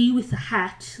a bee with a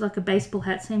hat, like a baseball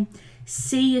hat, saying,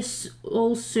 see you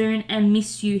all soon and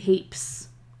miss you heaps.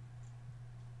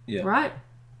 Yeah. Right?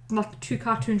 Like 2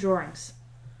 cartoon drawings.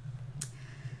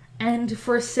 And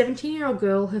for a 17-year-old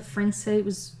girl, her friends say it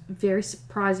was very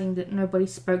surprising that nobody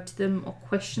spoke to them or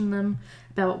questioned them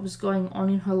about what was going on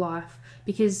in her life,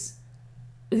 because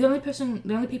the only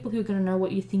people who are going to know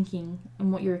what you're thinking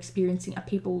and what you're experiencing are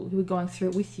people who are going through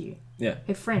it with you. Yeah.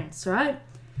 Her friends, right?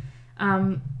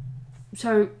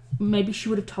 So maybe she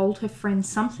would have told her friends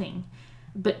something,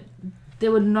 but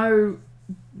there was no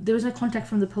contact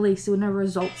from the police. There were no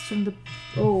results from the...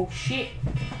 Oh, shit.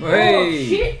 Hey. Oh,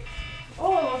 shit.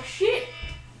 Oh, shit.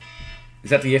 Is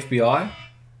that the FBI?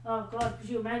 Oh, God, could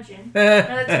you imagine? No,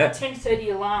 that's my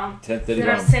 10:30 alarm. 10:30 that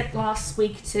alarm. I set last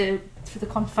week for the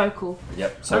confocal.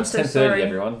 Yep, so I'm it's so 10:30, sorry.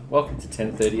 everyone. Welcome to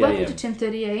 10:30 a.m. Welcome to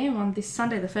 10:30 a.m. on this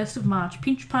Sunday, the 1st of March.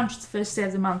 Pinch Punch, it's the first day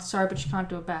of the month. Sorry, but you can't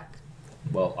do it back.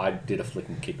 Well, I did a flick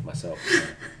and kick myself.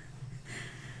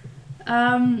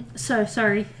 So,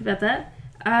 sorry about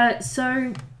that.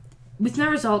 So, with no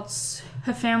results,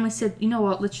 her family said, you know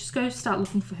what, let's just go start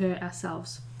looking for her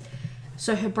ourselves.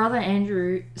 So her brother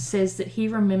Andrew says that he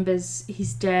remembers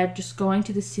his dad just going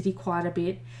to the city quite a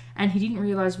bit, and he didn't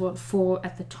realise what for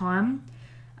at the time.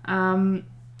 But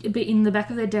in the back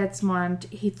of their dad's mind,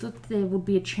 he thought there would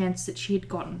be a chance that she had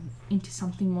gotten into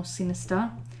something more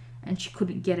sinister and she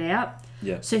couldn't get out.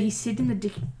 Yeah. So he said in the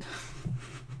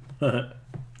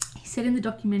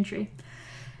documentary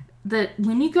that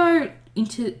when you go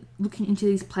into looking into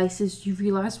these places, you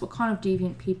realise what kind of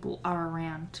deviant people are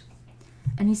around.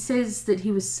 And he says that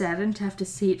he was saddened to have to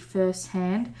see it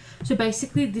firsthand. So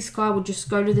basically, this guy would just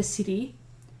go to the city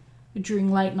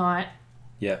during late night.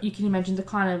 Yeah. You can imagine the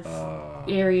kind of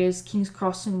areas, King's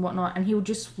Cross and whatnot, and he would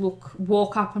just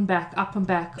walk up and back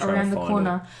around the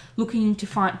corner, looking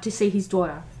to see his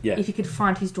daughter. Yeah. If he could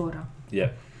find his daughter.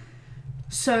 Yeah.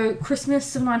 So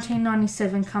Christmas of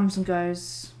 1997 comes and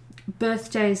goes.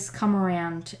 Birthdays come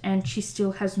around, and she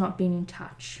still has not been in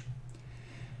touch.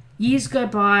 Years go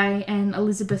by, and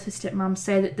Elizabeth, her stepmom,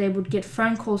 say that they would get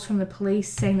phone calls from the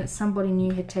police saying that somebody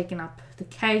new had taken up the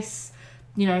case,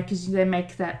 because they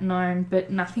make that known,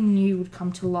 but nothing new would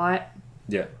come to light.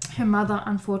 Yeah. Her mother,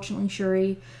 unfortunately,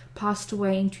 Cherie, passed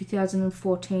away in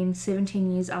 2014,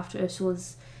 17 years after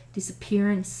Ursula's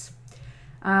disappearance.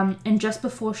 And just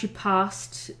before she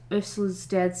passed, Ursula's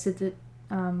dad said that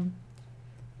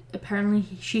apparently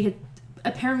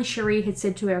Cherie had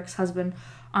said to her ex-husband,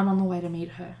 "I'm on the way to meet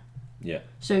her." Yeah.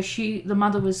 So the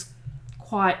mother was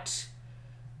quite,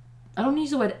 I don't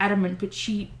use the word adamant, but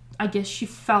she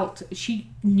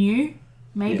knew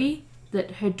maybe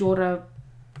that her daughter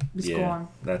was gone.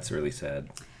 That's really sad.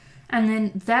 And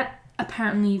then that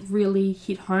apparently really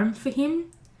hit home for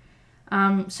him.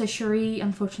 So Cherie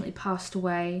unfortunately passed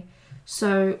away.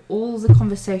 So all the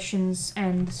conversations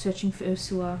and the searching for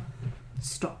Ursula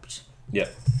stopped. Yeah.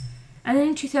 And then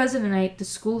in 2008, the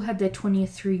school had their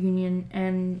 20th reunion,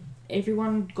 and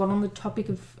everyone got on the topic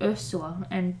of Ursula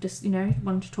and just,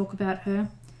 wanted to talk about her.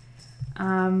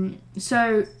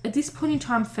 So at this point in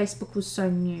time, Facebook was so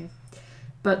new.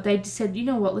 But they said, you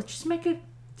know what, let's just make a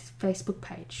Facebook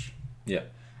page. Yeah.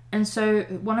 And so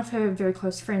one of her very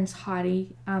close friends,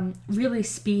 Heidi, really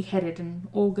spearheaded and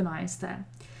organised that.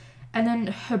 And then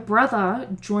her brother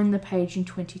joined the page in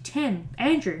 2010,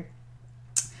 Andrew.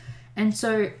 And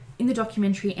so in the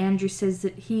documentary, Andrew says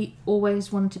that he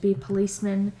always wanted to be a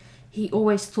policeman. He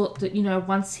always thought that,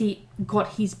 once he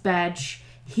got his badge,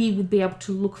 he would be able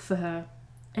to look for her.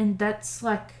 And that's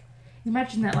like,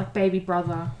 imagine that, like, baby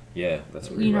brother. Yeah,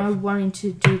 that's really rough. Wanting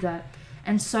to do that.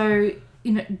 And so,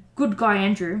 good guy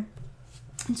Andrew.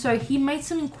 And so he made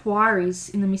some inquiries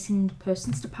in the missing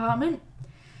persons department.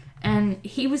 And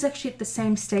he was actually at the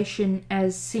same station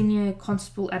as Senior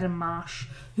Constable Adam Marsh,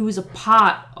 who was a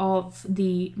part of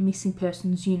the missing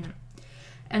persons unit.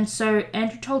 And so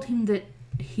Andrew told him that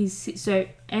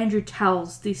Andrew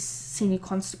tells this Senior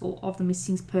Constable of the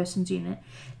missing persons unit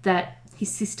that his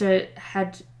sister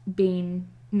had been,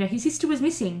 his sister was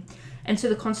missing. And so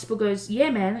the constable goes,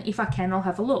 "Yeah, man, if I can, I'll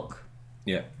have a look."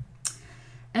 Yeah.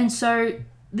 And so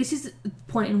this is the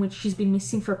point in which she's been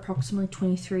missing for approximately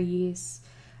 23 years.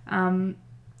 And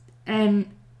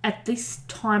at this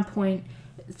time point,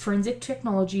 forensic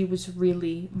technology was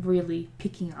really, really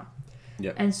picking up.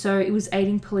 Yep. And so it was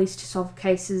aiding police to solve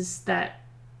cases that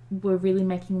were really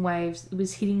making waves. It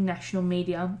was hitting national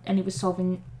media, and it was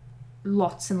solving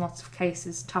lots and lots of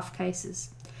cases, tough cases.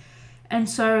 And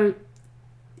so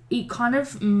it kind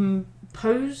of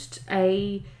posed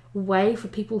a way for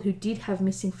people who did have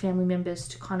missing family members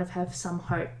to kind of have some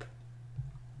hope,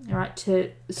 all right,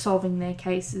 to solving their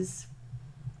cases.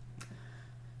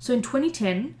 So in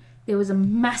 2010, there was a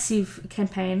massive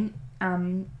campaign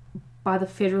by the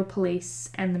Federal Police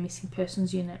and the Missing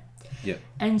Persons Unit. Yeah.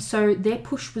 And so their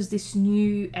push was this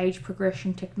new age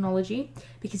progression technology,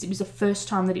 because it was the first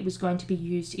time that it was going to be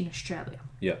used in Australia.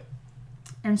 Yeah.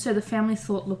 And so the family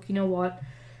thought, look, you know what,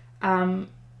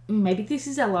 maybe this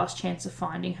is our last chance of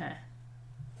finding her.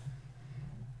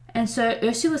 And so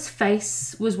Ursula's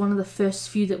face was one of the first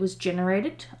few that was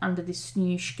generated under this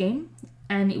new scheme,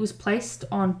 and it was placed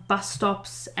on bus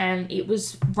stops, and it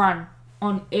was run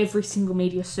on every single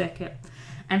media circuit.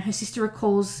 And her sister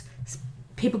recalls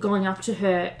people going up to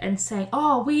her and saying,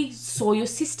 "Oh, we saw your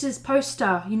sister's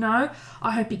poster,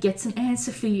 I hope it gets an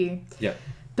answer for you." Yeah.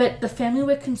 But the family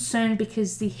were concerned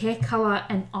because the hair colour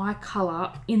and eye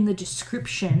colour in the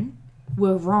description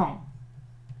were wrong.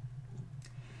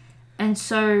 And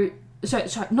so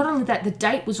not only that, the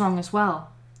date was wrong as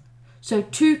well. So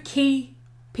two key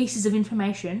pieces of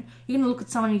information. You're going to look at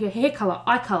someone and you go, hair colour,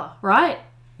 eye colour, right?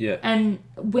 Yeah. And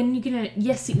when you're going to,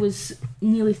 yes, it was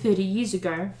nearly 30 years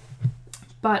ago,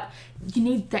 but you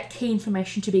need that key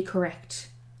information to be correct.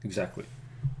 Exactly.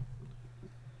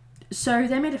 So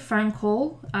they made a phone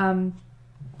call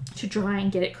to try and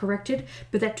get it corrected,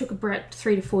 but that took about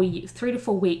 3 to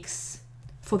 4 weeks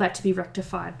for that to be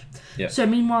rectified. Yeah. So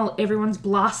meanwhile, everyone's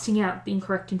blasting out the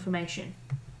incorrect information.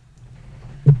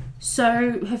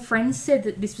 So her friends said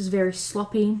that this was very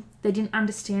sloppy. They didn't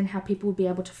understand how people would be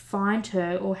able to find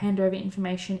her or hand over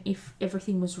information if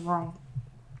everything was wrong.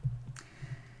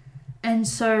 And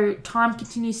so time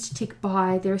continues to tick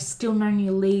by. There are still no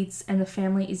new leads, and the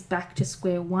family is back to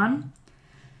square one.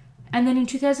 And then in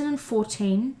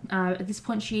 2014, at this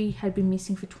point she had been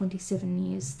missing for 27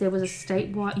 years. There was a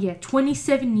statewide,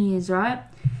 27 years, right?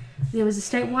 There was a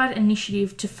statewide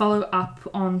initiative to follow up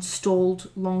on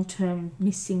stalled long-term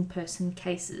missing person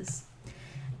cases.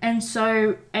 And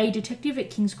so a detective at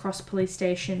King's Cross Police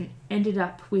Station ended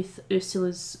up with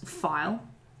Ursula's file.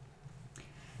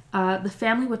 The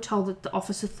family were told that the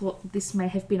officer thought this may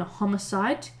have been a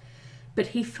homicide but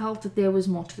he felt that there was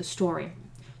more to the story.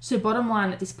 So bottom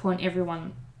line, at this point,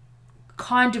 everyone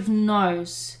kind of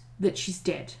knows that she's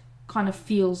dead, kind of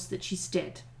feels that she's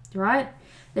dead, right?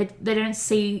 They don't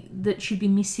see that she'd be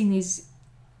missing these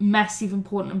massive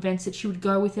important events, that she would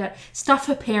go without stuff,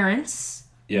 her parents,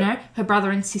 her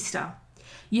brother and sister.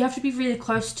 You have to be really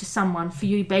close to someone for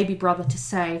your baby brother to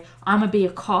say, I'm going to be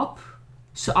a cop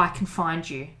so I can find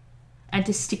you, and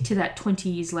to stick to that 20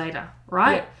 years later,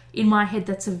 right? In my head,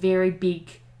 that's a very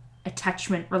big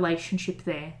attachment relationship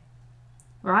there,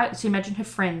 right? So imagine her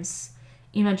friends,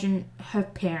 imagine her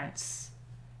parents.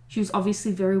 She was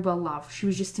obviously very well loved. She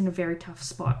was just in a very tough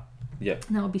spot. Yeah.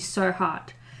 And that would be so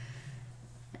hard.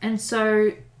 And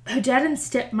so her dad and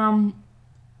stepmom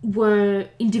were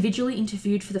individually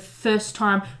interviewed for the first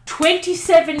time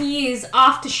 27 years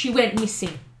after she went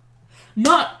missing.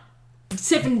 Not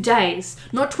 7 days,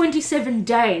 not 27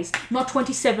 days, not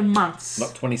 27 months.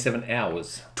 Not 27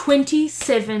 hours.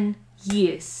 27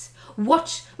 years.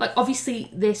 What, like, obviously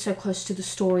they're so close to the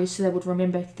story so they would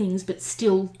remember things, but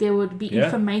still there would be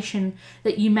information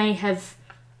that you may have,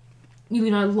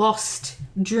 lost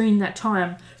during that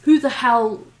time. Who the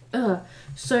hell...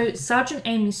 So Sergeant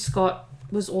Amy Scott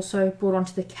was also brought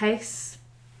onto the case.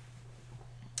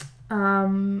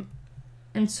 And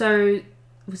so...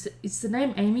 Is the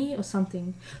name Amy or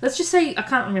something? Let's just say, I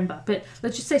can't remember, but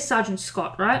let's just say Sergeant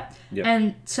Scott, right? Yep.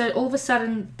 And so all of a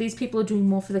sudden, these people are doing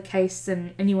more for the case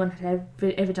than anyone had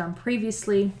ever done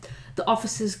previously. The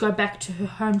officers go back to her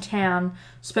hometown,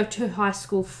 spoke to her high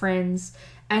school friends,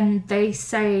 and they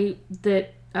say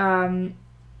that,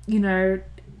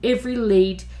 every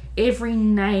lead, every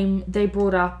name they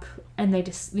brought up, and they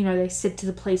just, they said to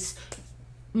the police,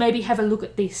 maybe have a look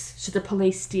at this. So the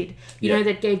police did.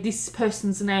 They gave this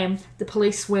person's name. The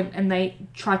police went and they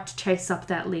tried to chase up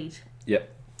that lead. Yep.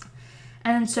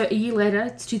 And so a year later,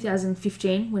 it's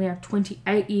 2015, we're now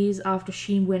 28 years after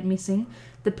she went missing,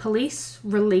 the police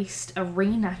released a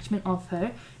reenactment of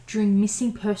her during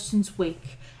Missing Persons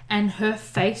Week. And her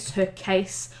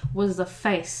case was the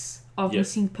face of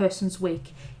Missing Persons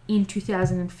Week in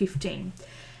 2015.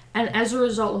 And as a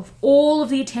result of all of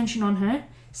the attention on her,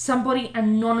 somebody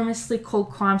anonymously called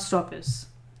Crime Stoppers.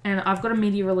 And I've got a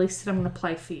media release that I'm going to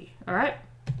play for you, alright?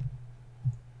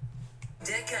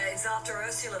 Decades after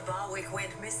Ursula Barwick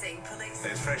went missing, police...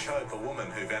 There's fresh hope. A woman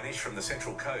who vanished from the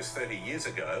Central Coast 30 years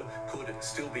ago could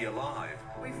still be alive.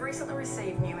 We've recently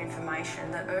received new information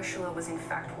that Ursula was in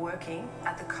fact working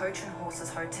at the Coach and Horses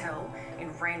Hotel in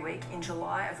Randwick in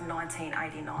July of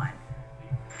 1989.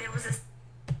 There was a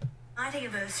sighting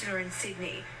of Ursula in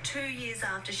Sydney 2 years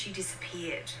after she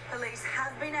disappeared. Police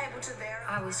have been able to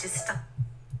verify... I was just stunned.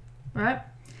 Right?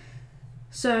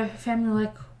 So, family were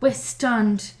like, we're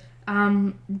stunned.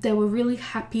 They were really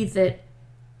happy that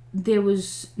there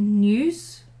was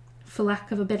news, for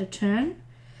lack of a better term,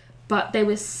 but they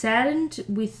were saddened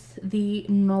with the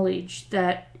knowledge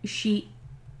that she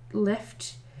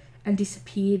left and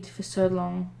disappeared for so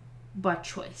long by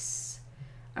choice.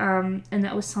 And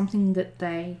that was something that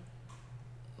they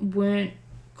weren't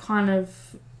kind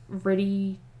of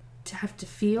ready to have to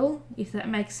feel, if that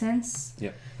makes sense.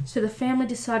 Yep. So the family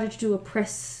decided to do a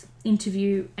press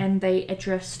interview and they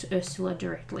addressed Ursula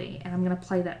directly, and I'm going to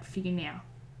play that for you now.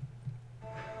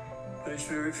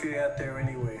 Ursula, if you're out there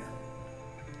anywhere,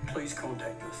 please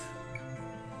contact us.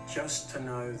 Just to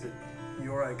know that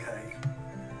you're okay,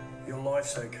 your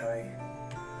life's okay,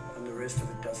 and the rest of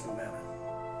it doesn't matter.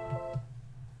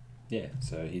 Yeah,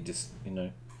 so he just,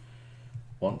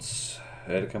 wants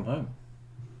her to come home.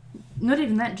 Not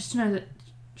even that, just to know that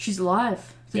she's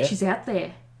alive, that she's out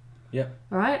there. Yeah.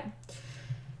 Right?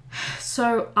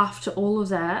 So after all of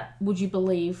that, would you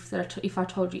believe that if I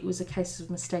told you it was a case of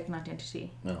mistaken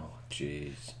identity? Oh,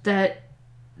 jeez. That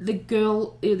the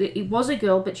girl, it was a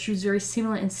girl, but she was very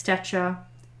similar in stature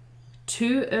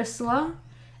to Ursula,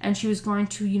 and she was going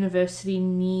to university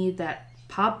near that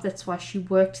pub. That's why she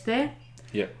worked there.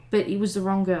 Yeah. But it was the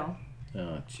wrong girl.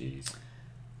 Oh, jeez.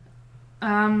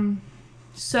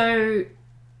 So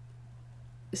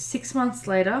 6 months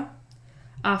later,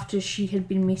 after she had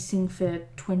been missing for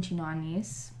 29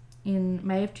 years, in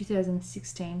May of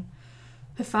 2016,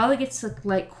 her father gets a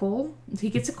late call. He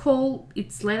gets a call,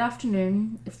 it's late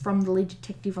afternoon, from the lead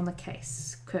detective on the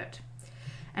case, Kurt.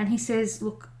 And he says,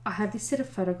 look, I have this set of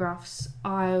photographs.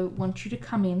 I want you to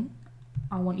come in.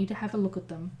 I want you to have a look at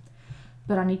them.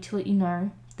 But I need to let you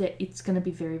know that it's going to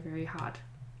be very, very hard.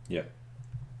 Yeah.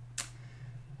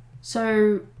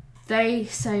 So they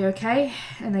say okay,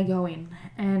 and they go in.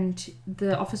 And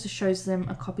the officer shows them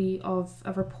a copy of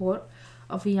a report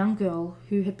of a young girl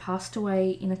who had passed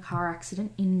away in a car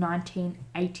accident in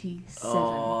 1987.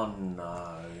 Oh,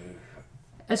 no.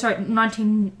 Sorry,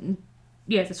 19...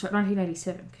 Yeah, that's right,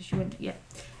 1987, because she went... Yeah.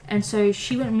 And so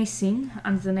she went missing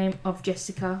under the name of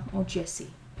Jessica or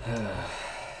Jessie.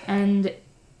 And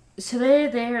so they're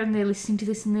there and they're listening to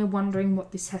this and they're wondering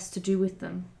what this has to do with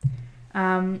them.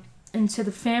 And so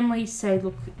the family say,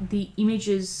 look, the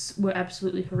images were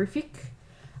absolutely horrific.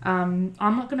 I'm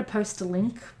not going to post a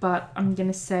link, but I'm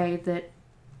going to say that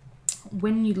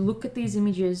when you look at these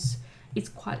images, it's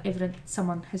quite evident that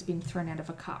someone has been thrown out of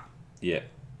a car. Yeah.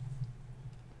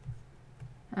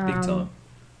 Big time.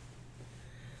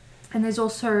 And there's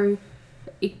also,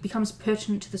 it becomes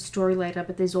pertinent to the story later,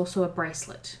 but there's also a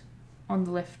bracelet on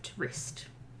the left wrist.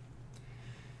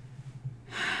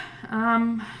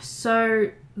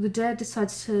 So the dad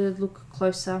decides to look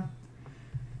closer.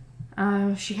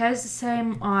 She has the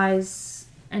same eyes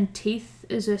and teeth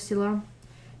as Ursula.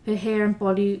 Her hair and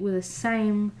body were the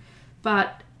same,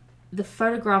 but the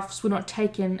photographs were not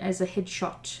taken as a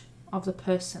headshot of the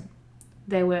person.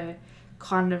 They were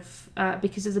kind of,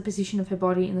 because of the position of her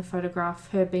body in the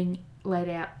photograph, her being laid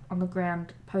out on the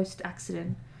ground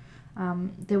post-accident,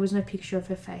 there was no picture of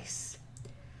her face.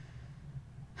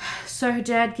 So her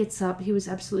dad gets up. He was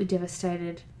absolutely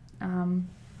devastated. And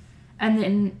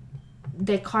then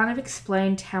they kind of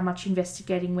explained how much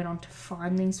investigating went on to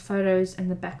find these photos and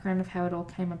the background of how it all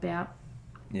came about.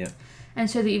 Yeah. And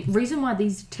so the reason why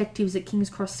these detectives at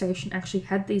King's Cross Station actually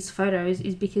had these photos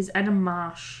is because Adam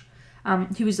Marsh,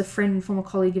 who was a friend and former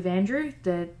colleague of Andrew,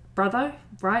 the brother,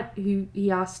 right, who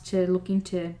he asked to look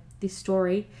into this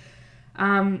story,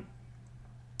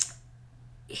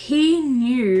 he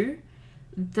knew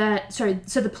that... So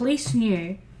the police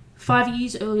knew 5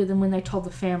 years earlier than when they told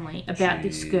the family about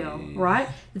this girl, right,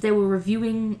 that they were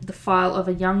reviewing the file of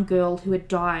a young girl who had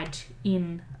died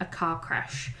in a car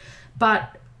crash.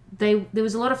 But there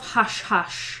was a lot of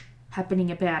hush-hush happening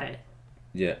about it.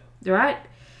 Yeah. Right?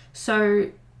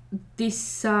 So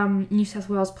this New South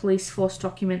Wales Police Force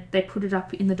document, they put it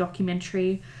up in the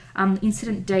documentary. The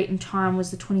incident date and time was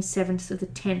the 27th of the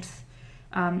 10th,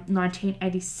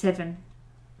 1987.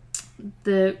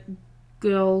 The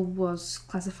girl was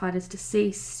classified as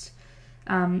deceased.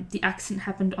 The accident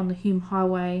happened on the Hume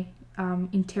Highway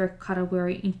in Terracotta, where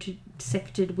it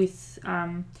intersected with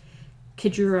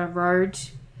Kidura Road.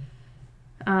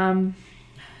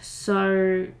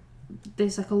 So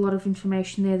there's like a lot of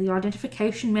information there. The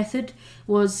identification method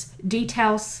was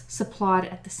details supplied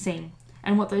at the scene.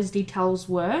 And what those details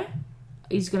were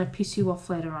is going to piss you off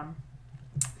later on.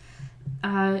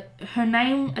 Her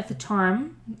name at the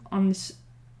time on this,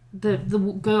 the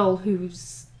girl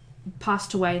who's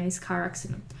passed away in this car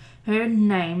accident, her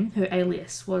name, her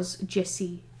alias was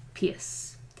Jessie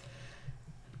Pierce.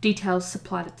 Details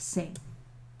supplied at the scene.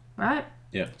 Right?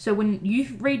 Yeah. So when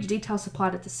you read details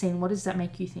supplied at the scene, what does that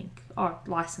make you think? Oh,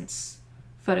 license,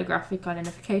 photographic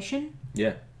identification?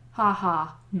 Yeah. Ha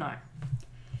ha, no.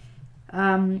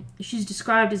 She's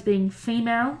described as being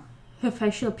female. Her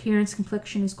facial appearance,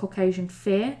 complexion is Caucasian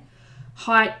fair.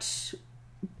 Height,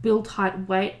 build, height,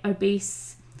 weight,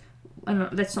 obese.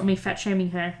 That's not me fat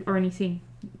shaming her or anything.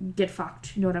 Get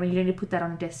fucked. You know what I mean? You don't need to put that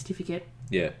on a death certificate.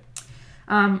 Yeah.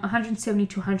 170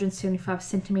 to 175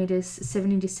 centimeters,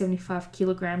 70 to 75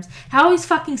 kilograms. How is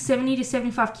fucking 70 to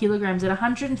 75 kilograms at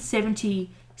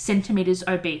 170 centimeters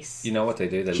obese? You know what they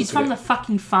do? She's from the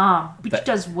fucking farm, which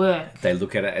does work. They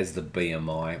look at it as the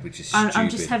BMI, which is stupid. I'm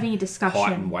just having a discussion.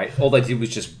 Height and weight. All they did was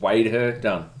just weighed her.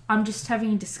 Done. I'm just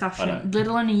having a discussion. I know. Let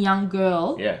alone a young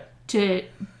girl. Yeah. To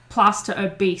plaster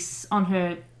obese on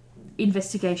her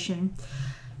investigation.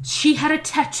 She had a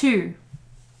tattoo.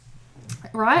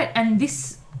 Right? And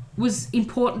this was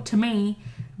important to me,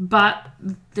 but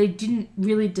they didn't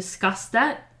really discuss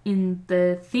that in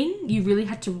the thing. You really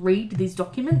had to read these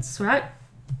documents, right?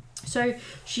 So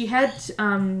she had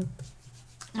on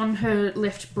her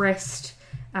left breast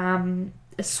a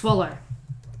swallow.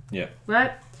 Yeah.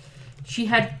 Right? She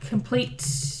had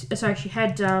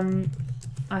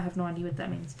I have no idea what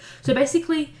that means. So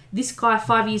basically, this guy,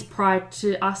 5 years prior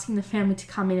to asking the family to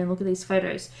come in and look at these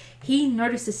photos, he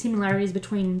noticed the similarities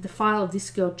between the file of this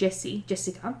girl,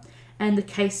 Jessica, and the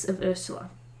case of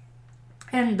Ursula.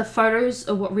 And the photos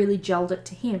are what really gelled it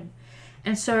to him.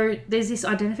 And so there's this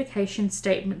identification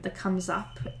statement that comes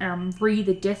up, re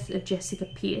the death of Jessica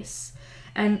Pierce.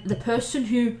 And the person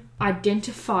who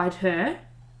identified her,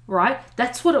 right,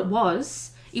 that's what it was.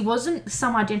 It wasn't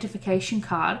some identification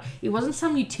card. It wasn't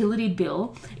some utility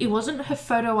bill. It wasn't her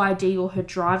photo ID or her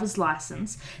driver's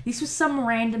license. This was some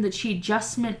random that she had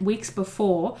just met weeks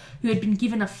before who had been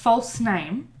given a false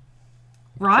name,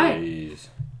 right? Jeez.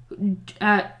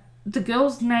 The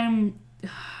girl's name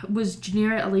was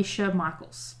Janira Alicia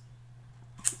Michaels.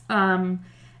 And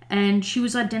and she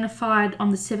was identified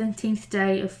on the 17th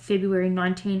day of February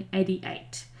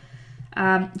 1988.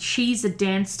 She's a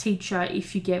dance teacher,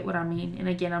 if you get what I mean. And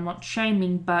again, I'm not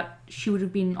shaming, but she would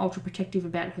have been ultra protective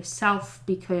about herself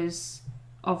because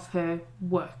of her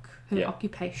work, her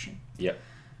occupation. Yep.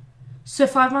 So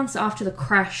 5 months after the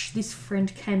crash, this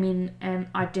friend came in and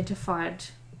identified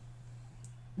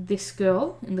this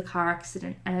girl in the car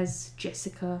accident as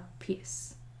Jessica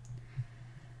Pierce.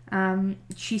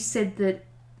 She said that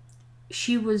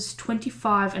she was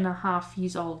 25 and a half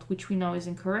years old, which we know is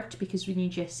incorrect because we knew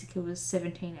Jessica was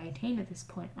 17, 18 at this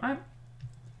point, right?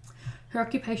 Her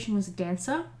occupation was a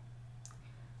dancer.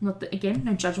 Not that, again,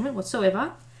 no judgment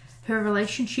whatsoever. Her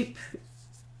relationship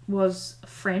was a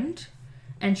friend,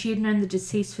 and she had known the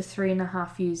deceased for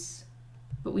 3.5 years,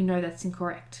 but we know that's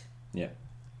incorrect. Yeah.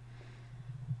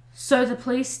 So the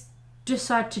police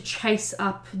decide to chase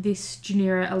up this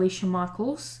Janira Alicia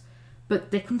Michaels,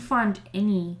 but they couldn't find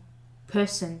any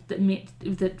person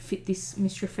that fit this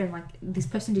mystery friend. Like, this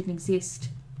person didn't exist.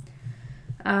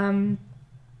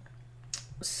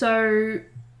 So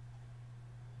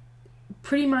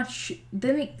pretty much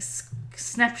then it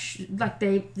snaps, like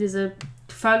there's a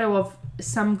photo of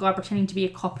some guy pretending to be a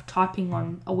cop typing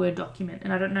on a Word document,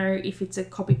 and I don't know if it's a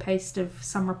copy paste of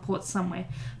some report somewhere,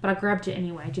 but I grabbed it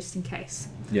anyway just in case.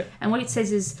 Yeah. And what it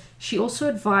says is she also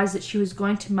advised that she was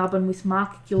going to Melbourne with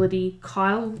Mark Gillidy,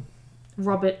 Kyle,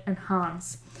 Robert and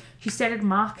Hans. She stated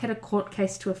Mark had a court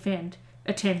case to attend.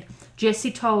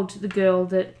 Jessie told the girl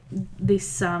that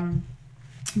this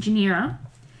Janira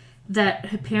that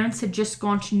her parents had just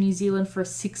gone to New Zealand for a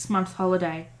 6-month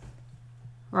holiday.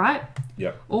 Right?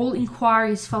 Yep. All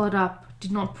inquiries followed up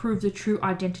did not prove the true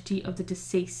identity of the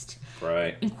deceased.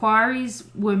 Right. Inquiries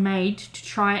were made to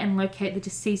try and locate the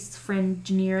deceased's friend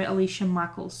Janira Alicia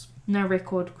Michaels. No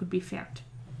record could be found.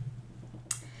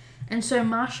 And so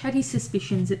Marsh had his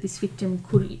suspicions that this victim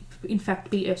could in fact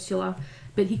be Ursula,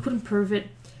 but he couldn't prove it.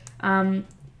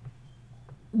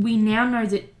 We now know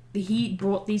that he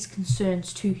brought these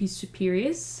concerns to his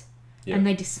superiors, and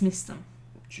they dismissed them.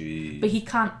 Jeez. But he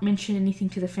can't mention anything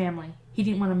to the family. He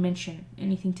didn't want to mention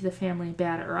anything to the family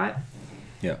about it, right?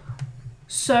 Yeah.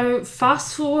 So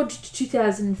fast forward to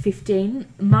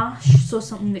 2015, Marsh saw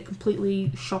something that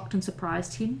completely shocked and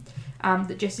surprised him,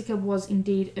 that Jessica was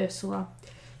indeed Ursula.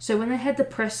 So when they had the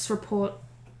press report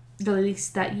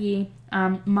released that year,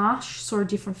 Marsh saw a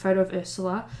different photo of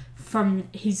Ursula from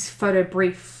his photo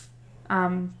brief.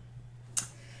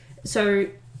 So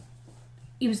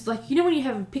it was like, you know when you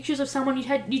have pictures of someone,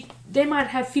 they might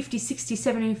have 50, 60,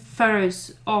 70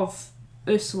 photos of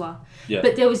Ursula. Yeah.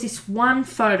 But there was this one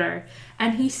photo,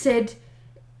 and he said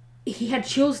he had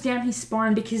chills down his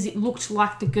spine because it looked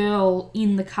like the girl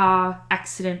in the car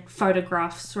accident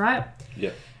photographs, right?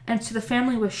 Yeah. And so the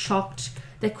family were shocked.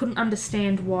 They couldn't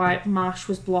understand why Marsh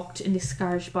was blocked and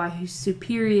discouraged by his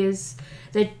superiors.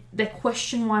 They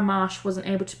questioned why Marsh wasn't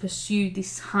able to pursue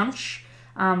this hunch,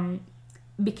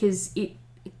 because it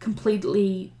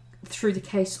completely threw the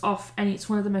case off, and it's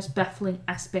one of the most baffling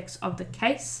aspects of the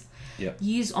case. Yeah.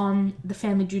 Years on, the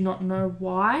family do not know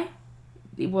why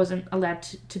it wasn't allowed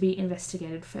to be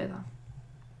investigated further.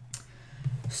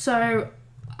 So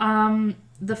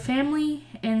the family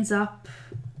ends up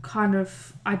kind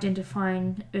of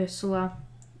identifying Ursula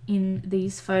in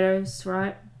these photos,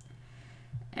 right?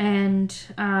 And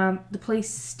the police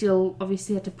still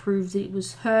obviously had to prove that it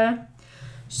was her.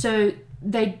 So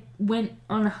they went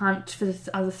on a hunt for the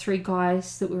other 3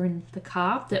 guys that were in the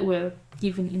car that were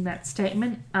given in that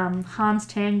statement. Hans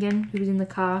Tangen, who was in the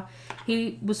car,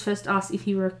 he was first asked if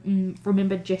he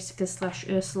remembered Jessica /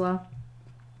 Ursula.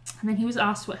 And then he was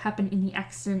asked what happened in the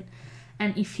accident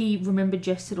and if he remembered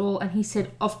Jess at all. And he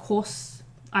said, of course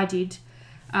I did.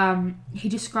 He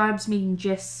describes meeting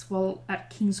Jess while at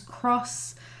King's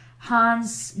Cross.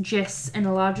 Hans, Jess, and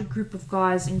a larger group of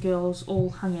guys and girls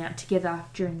all hung out together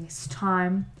during this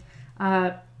time.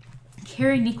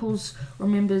 Kerry Nichols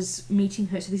remembers meeting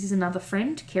her. So this is another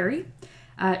friend, Kerry.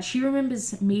 She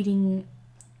remembers meeting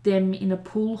them in a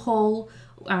pool hall.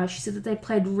 She said that they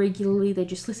played regularly. They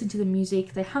just listened to the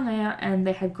music. They hung out and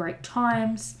they had great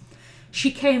times.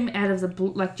 She came out of the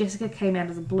blue, like Jessica came out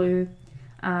of the blue.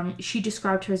 She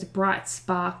described her as a bright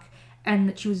spark and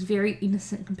that she was very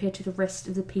innocent compared to the rest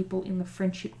of the people in the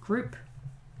friendship group.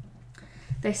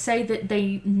 They say that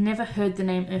they never heard the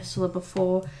name Ursula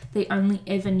before. They only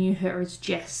ever knew her as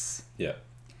Jess. Yeah.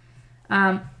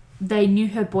 They knew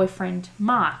her boyfriend,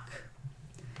 Mark.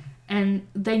 And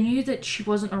they knew that she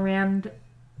wasn't around...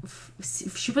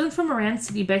 She wasn't from around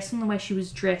Sydney based on the way she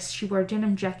was dressed. She wore a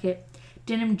denim jacket,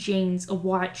 denim jeans, a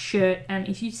white shirt. And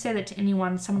if you say that to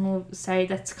anyone, someone will say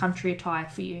that's country attire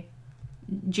for you.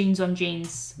 jeans on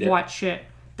jeans, white shirt.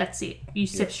 That's it. You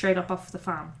step straight up off the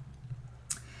farm.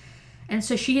 And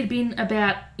so she had been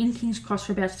in King's Cross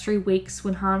for about 3 weeks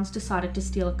when Hans decided to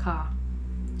steal a car.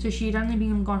 So she had only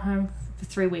been gone home for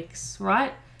 3 weeks,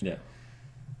 right? Yeah.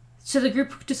 So the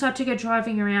group decided to go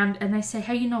driving around and they say,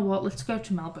 hey, you know what? Let's go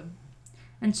to Melbourne.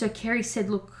 And so Kerry said,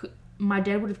 look, my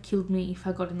dad would have killed me if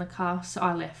I got in the car, so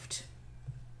I left.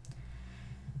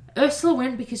 Ursula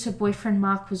went because her boyfriend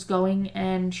Mark was going,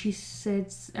 and she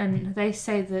said, and they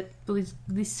say that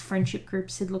this friendship group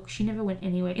said, look, she never went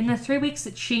anywhere. In the 3 weeks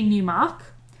that she knew Mark,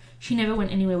 she never went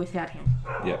anywhere without him.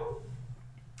 Yeah.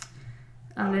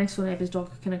 The next door neighbour's dog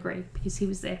can agree because he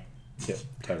was there. Yeah,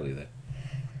 totally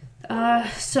there.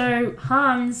 So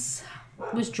Hans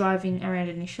was driving around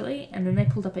initially, and then they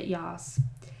pulled up at Yars.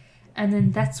 And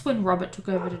then that's when Robert took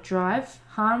over to drive.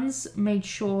 Hans made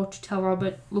sure to tell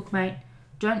Robert, look, mate,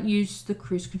 don't use the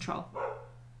cruise control.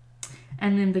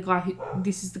 And then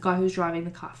this is the guy who's driving the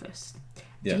car first.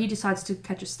 Yeah. So he decides to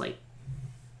catch a sleep.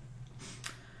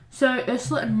 So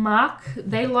Ursula and Mark,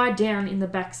 they lie down in the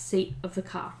back seat of the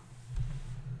car.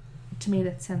 To me,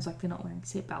 that sounds like they're not wearing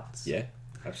seatbelts. Yeah,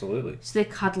 absolutely. So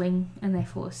they're cuddling and they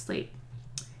fall asleep.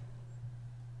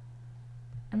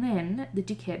 And then the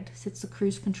dickhead sets the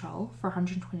cruise control for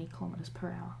 120 kilometers per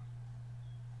hour.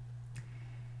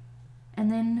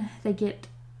 And then they get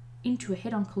into a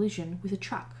head-on collision with a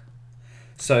truck.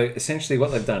 So essentially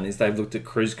what they've done is they've looked at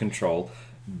cruise control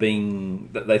being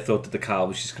that they thought that the car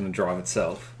was just going to drive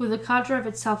itself. Well, the car drove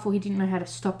itself, or he didn't know how to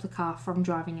stop the car from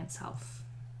driving itself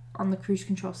on the cruise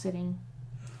control setting.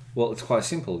 Well, it's quite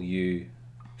simple. You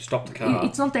stop the car.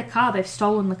 It's not their car. They've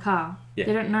stolen the car. Yeah.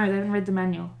 They don't know. They haven't read the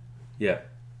manual. Yeah.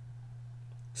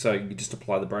 So you just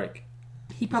apply the brake.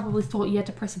 He probably thought you had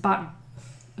to press a button.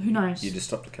 Who knows? You just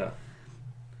stop the car.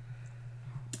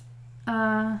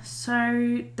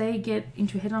 So they get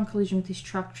into a head-on collision with this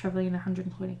truck travelling at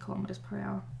 120 kilometres per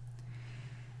hour.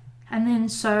 And then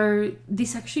so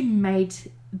this actually made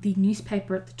the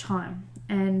newspaper at the time.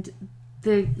 And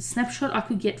the snapshot I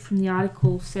could get from the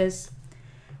article says,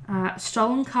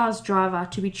 stolen car's driver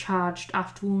to be charged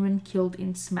after woman killed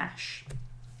in smash.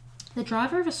 The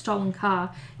driver of a stolen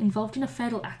car involved in a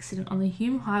fatal accident on the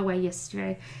Hume Highway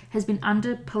yesterday has been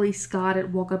under police guard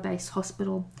at Wagga Base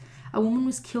Hospital. A woman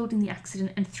was killed in the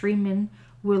accident and 3 men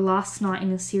were last night in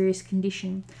a serious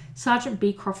condition. Sergeant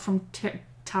Beecroft from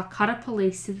Tarcutta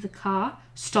Police said the car,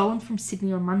 stolen from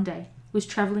Sydney on Monday, was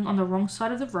travelling on the wrong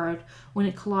side of the road when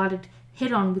it collided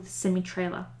head-on with a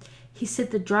semi-trailer. He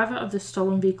said the driver of the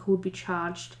stolen vehicle would be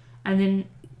charged, and then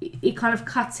it kind of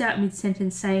cuts out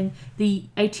mid-sentence saying the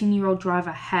 18-year-old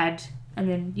driver had, and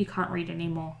then you can't read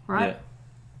anymore, right?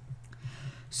 Yeah.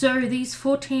 So these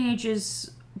 4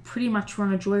 teenagers pretty much were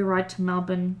on a joyride to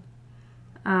Melbourne.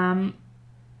 And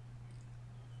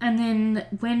then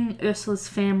when Ursula's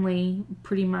family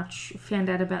pretty much found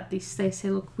out about this, they say,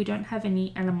 look, we don't have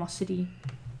any animosity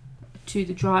to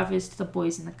the drivers, to the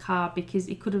boys in the car, because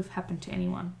it could have happened to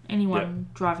anyone. Anyone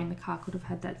driving the car could have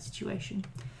had that situation.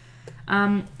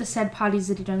 The sad part is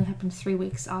that it only happened 3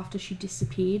 weeks after she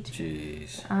disappeared.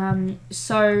 Jeez.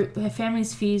 So her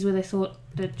family's fears were they thought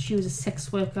that she was a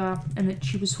sex worker and that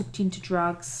she was hooked into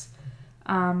drugs.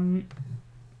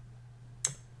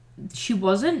 She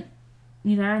wasn't,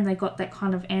 and they got that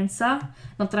kind of answer.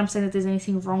 Not that I'm saying that there's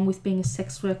anything wrong with being a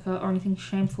sex worker or anything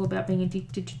shameful about being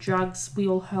addicted to drugs. We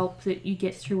all hope that you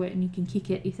get through it and you can kick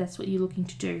it if that's what you're looking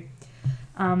to do.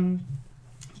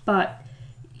 But,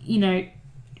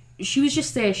 she was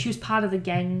just there. She was part of the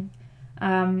gang.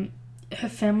 Her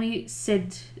family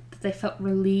said that they felt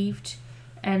relieved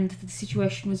and the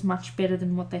situation was much better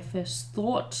than what they first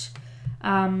thought.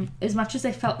 As much as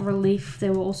they felt relief, they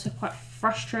were also quite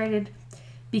frustrated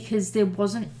because there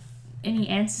wasn't any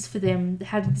answers for them.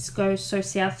 How did this go so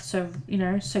south so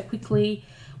quickly?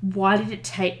 Why did it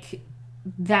take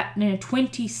that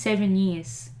 27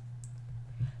 years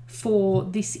for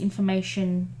this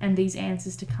information and these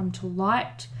answers to come to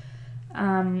light?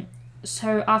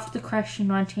 So after the crash in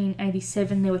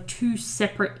 1987, there were 2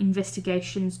 separate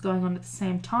investigations going on at the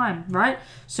same time, right?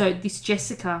 So this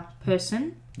Jessica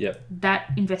person,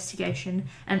 that investigation,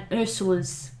 and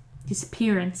Ursula's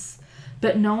disappearance,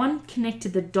 but no one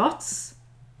connected the dots.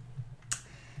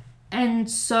 And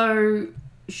so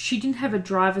she didn't have a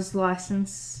driver's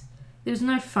license. There was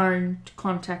no phone to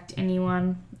contact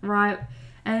anyone, right?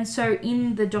 And so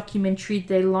in the documentary,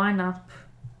 they line up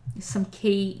some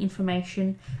key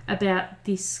information about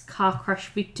this car crash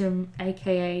victim,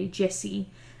 aka Jessie,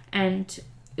 and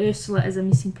Ursula as a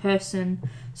missing person.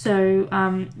 So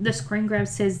the screen grab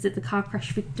says that the car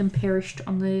crash victim perished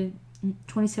on the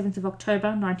 27th of October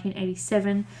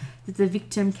 1987, that the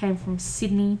victim came from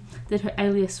Sydney, that her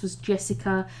alias was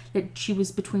Jessica, that she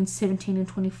was between 17 and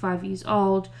 25 years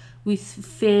old, with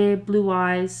fair blue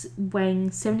eyes,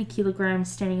 weighing 70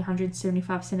 kilograms, standing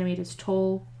 175 centimeters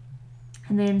tall.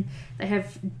 And then they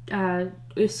have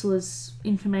Ursula's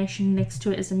information next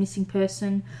to it as a missing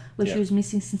person, where she was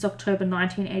missing since October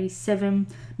 1987,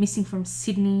 missing from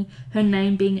Sydney, her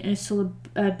name being Ursula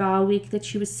Barwick, that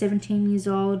she was 17 years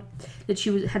old, that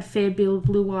she had fair build,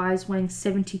 blue eyes, weighing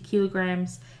 70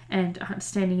 kilograms and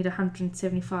standing at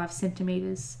 175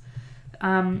 centimetres.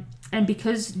 And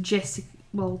because Jess,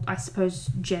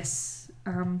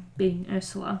 being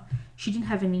Ursula, she didn't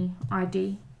have any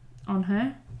ID on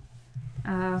her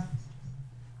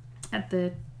at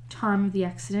the time of the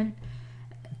accident.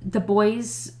 The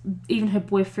boys, even her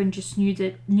boyfriend, just knew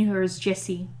her as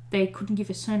Jessie. They couldn't give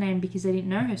her surname because they didn't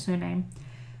know her surname.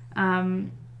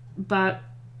 But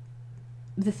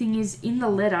the thing is, in the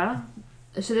letter,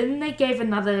 so then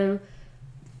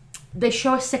they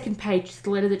show a second page to the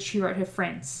letter that she wrote her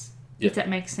friends, if that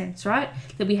makes sense, right?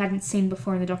 That we hadn't seen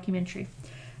before in the documentary.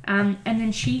 And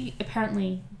then she,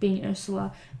 apparently, being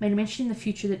Ursula, made a mention in the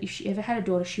future that if she ever had a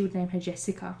daughter, she would name her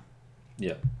Jessica.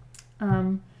 Yeah.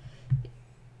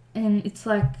 And it's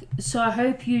like, so I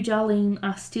hope you, Darlene,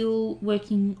 are still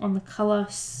working on the colour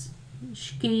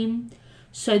scheme.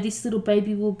 So this little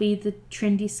baby will be the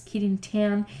trendiest kid in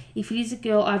town. If it is a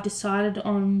girl, I've decided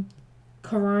on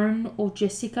Corone or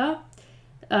Jessica.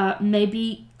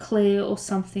 Maybe Claire or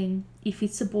something. If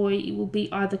it's a boy, it will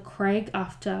be either Craig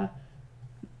after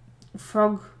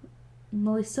Frog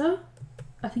Melissa,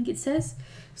 I think it says.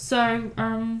 So,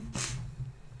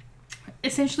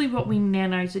 essentially what we now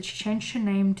know is that she changed her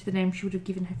name to the name she would have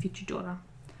given her future daughter.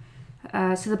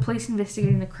 So the police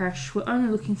investigating the crash were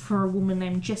only looking for a woman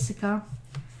named Jessica.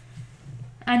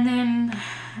 And then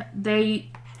they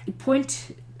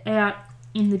point out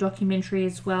in the documentary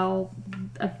as well,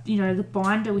 the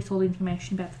binder with all the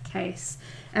information about the case.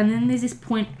 And then there's this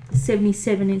point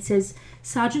 77, it says,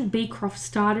 Sergeant Beecroft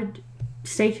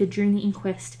stated during the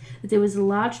inquest that there was a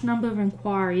large number of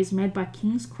inquiries made by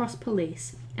King's Cross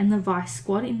Police and the Vice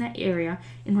Squad in that area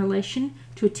in relation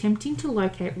to attempting to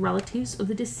locate relatives of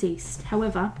the deceased.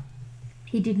 However,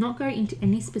 he did not go into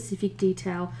any specific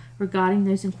detail regarding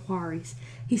those inquiries.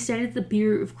 He stated the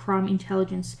Bureau of Crime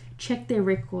Intelligence checked their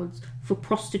records for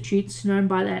prostitutes known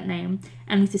by that name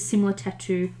and with a similar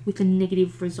tattoo with a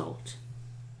negative result.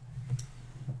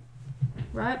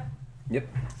 Right? Yep.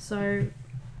 So,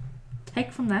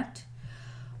 take from that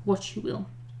what you will.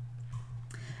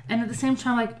 And at the same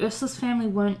time, like, Ursula's family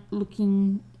weren't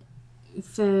looking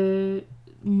for,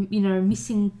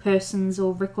 missing persons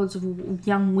or records of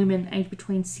young women aged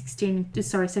between 17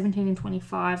 and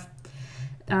 25.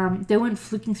 They weren't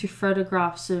flicking through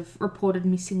photographs of reported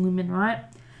missing women, right?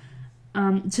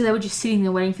 So they were just sitting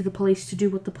there waiting for the police to do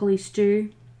what the police do.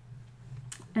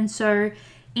 And so,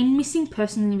 in missing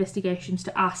persons investigations,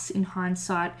 to us, in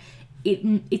hindsight,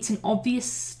 it's an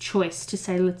obvious choice to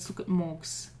say, let's look at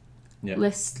morgues. Yep.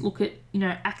 Let's look at,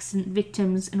 accident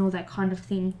victims and all that kind of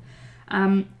thing.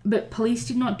 But police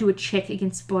did not do a check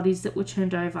against bodies that were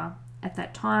turned over at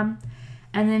that time.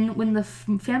 And then when the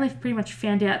family pretty much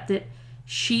found out that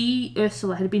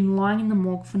Ursula, had been lying in the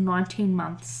morgue for 19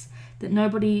 months, that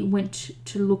nobody went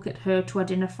to look at her to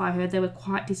identify her, they were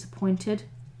quite disappointed.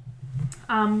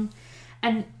 And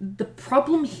the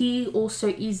problem here also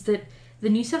is that the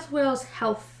New South Wales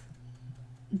Health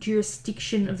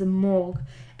jurisdiction of the morgue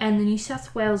and the New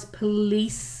South Wales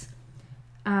Police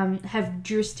have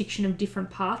jurisdiction of different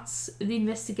parts of the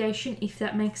investigation, if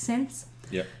that makes sense.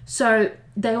 Yeah. So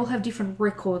they all have different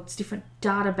records, different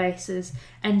databases,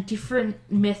 and different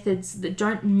methods that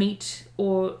don't meet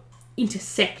or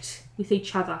intersect with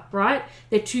each other, right?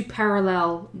 They're two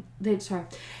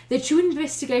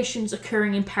investigations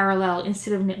occurring in parallel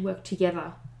instead of networked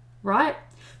together, right?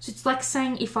 So it's like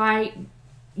saying if I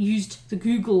used the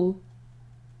Google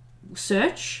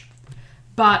search,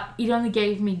 but it only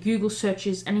gave me Google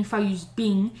searches, and if I used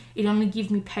Bing, it only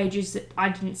gave me pages that I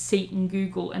didn't see in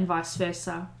Google, and vice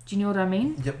versa. Do you know what I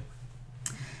mean? Yep.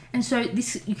 And so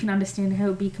this, you can understand how it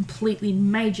would be a completely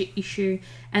major issue,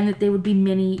 and that there would be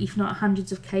many, if not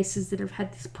hundreds of cases that have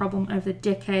had this problem over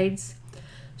decades.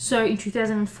 So in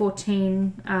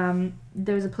 2014,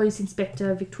 there was a police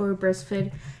inspector, Victoria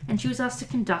Bresford, and she was asked to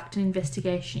conduct an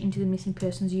investigation into the missing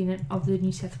persons unit of the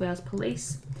New South Wales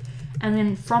Police. And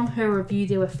then from her review,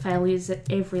 there were failures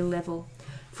at every level,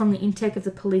 from the intake of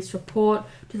the police report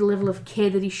to the level of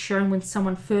care that is shown when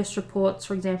someone first reports,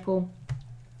 for example,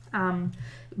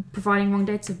 providing wrong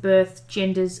dates of birth,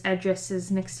 genders,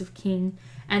 addresses, next of kin,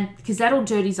 and because that all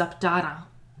dirties up data.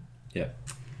 Yeah.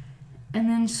 And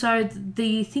then so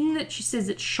the thing that she says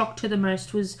that shocked her the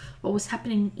most was what was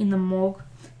happening in the morgue,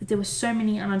 that there were so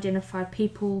many unidentified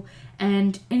people,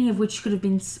 and any of which could have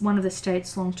been one of the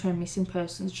state's long-term missing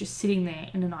persons just sitting there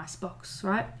in an icebox,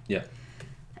 right? Yeah.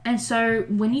 And so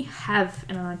when you have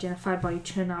an unidentified body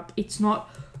turn up, it's not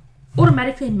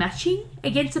automatically matching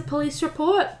against a police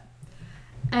report.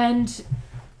 And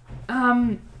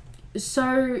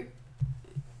so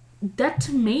that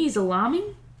to me is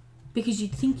alarming, because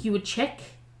you'd think you would check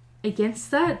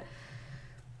against that.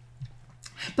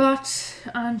 But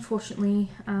unfortunately,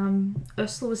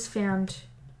 Ursula was found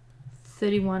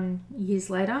 31 years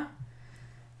later.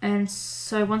 And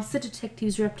so once the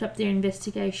detectives wrapped up their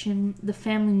investigation, the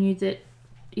family knew that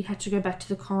it had to go back to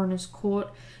the coroner's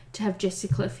court to have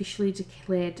Jessica officially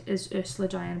declared as Ursula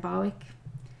Diane Barwick.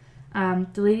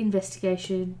 The lead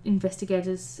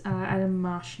investigators, Adam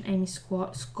Marsh and Amy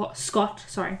Scott,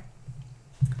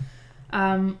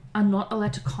 are not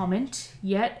allowed to comment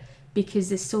yet, because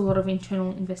there's still a lot of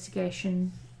internal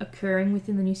investigation occurring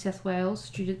within the New South Wales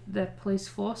due to the police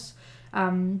force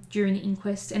during the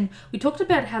inquest. And we talked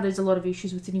about how there's a lot of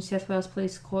issues with the New South Wales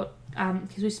Police Court,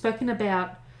 because we've spoken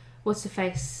about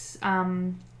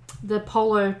the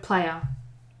polo player,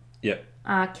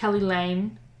 Kelly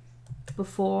Lane,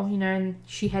 before, and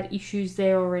she had issues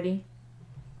there already.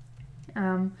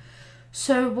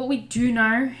 So what we do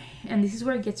know, and this is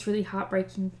where it gets really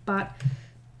heartbreaking, but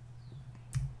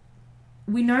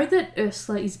we know that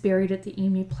Ursula is buried at the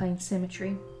Emu Plains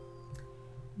Cemetery.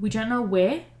 We don't know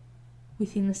where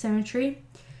within the cemetery,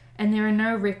 and there are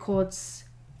no records,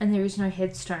 and there is no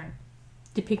headstone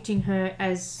depicting her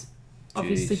as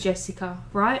obviously Jessica,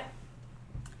 right?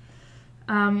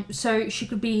 So she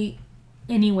could be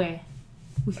anywhere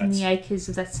within the acres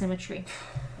of that cemetery.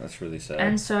 That's really sad.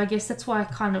 And so I guess that's why I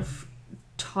kind of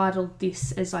titled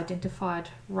this as identified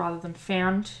rather than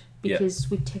found, because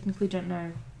we technically don't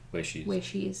know where she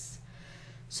is.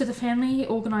 So the family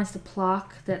organised a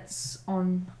plaque that's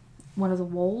on one of the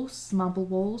walls, marble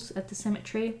walls at the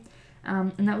cemetery,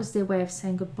 and that was their way of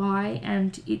saying goodbye,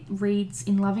 and it reads,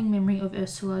 "In loving memory of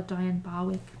Ursula Diane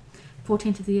Barwick,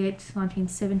 14th of the 8th,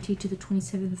 1970 to the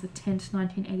 27th of the 10th,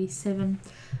 1987,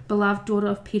 beloved daughter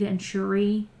of Peter and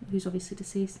Cherie," who's obviously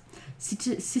deceased,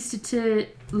 sister to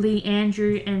Lee,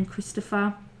 Andrew and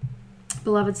Christopher,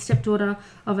 beloved stepdaughter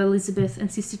of Elizabeth,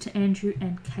 and sister to Andrew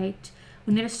and Kate.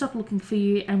 We never stopped looking for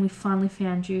you, and we finally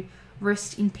found you.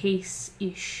 Rest in peace,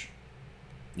 Ish.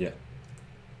 Yeah.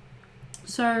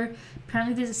 So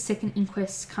apparently there's a second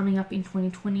inquest coming up in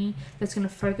 2020 that's going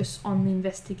to focus on the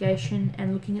investigation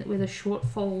and looking at where the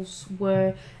shortfalls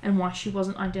were and why she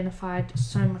wasn't identified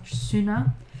so much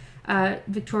sooner.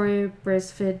 Victoria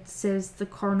Bresford says the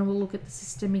coroner will look at the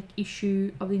systemic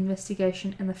issue of the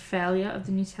investigation and the failure of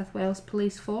the New South Wales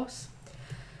police force.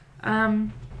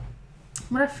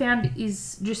 What I found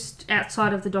is, just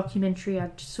outside of the documentary, I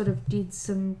just sort of did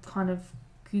some kind of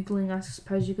Googling, I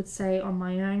suppose you could say, on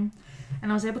my own.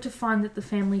 And I was able to find that the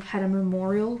family had a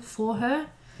memorial for her.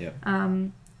 Yeah.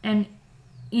 And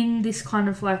in this kind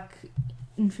of like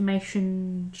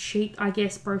information sheet, I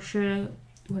guess, brochure,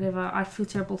 whatever, I feel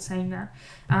terrible saying that.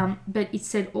 But it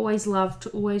said, always loved,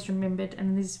 always remembered.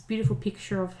 And there's a beautiful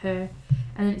picture of her.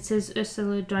 And then it says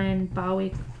Ursula Diane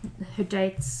Barwick, her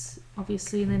dates,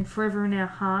 obviously, and then forever in our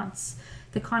hearts.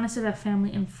 The kindness of our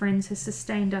family and friends has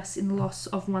sustained us in the loss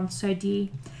of one so dear,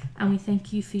 and we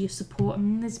thank you for your support.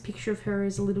 And there's a picture of her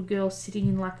as a little girl sitting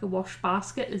in like a wash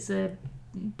basket as a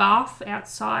bath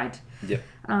outside. Yep.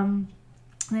 And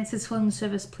it says, following the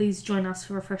service, please join us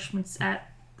for refreshments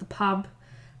at the pub,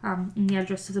 in the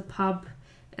address of the pub,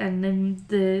 and then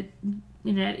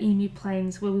at Emu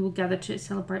Plains, where we will gather to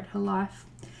celebrate her life.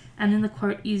 And then the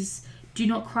quote is, "Do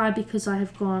not cry because I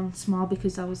have gone, smile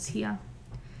because I was here."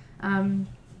 And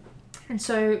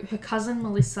so her cousin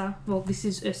Melissa, well, this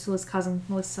is Ursula's cousin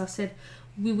Melissa, said,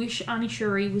 "We wish Auntie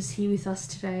Cherie was here with us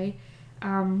today.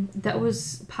 That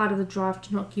was part of the drive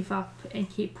to not give up and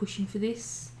keep pushing for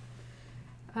this."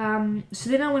 So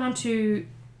then I went on to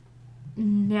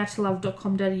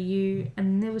nowtolove.com.au,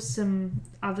 and there was some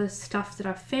other stuff that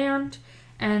I found,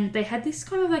 and they had this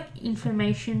kind of like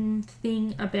information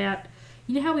thing about,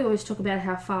 you know how we always talk about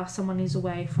how far someone is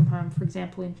away from home, for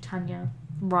example in Tanya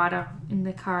Ryder in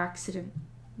the car accident,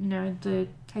 the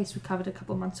case we covered a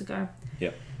couple of months ago.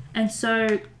 Yep. And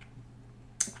so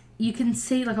you can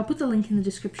see, like, I'll put the link in the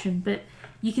description, but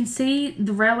you can see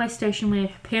the railway station where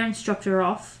her parents dropped her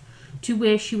off to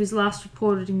where she was last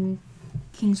reported in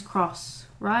King's Cross,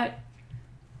 right?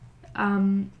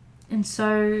 And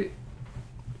so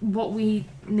what we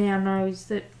now know is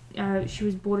that she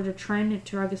was boarded a train at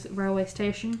Taragus railway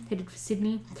station, headed for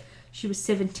Sydney. She was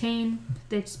 17.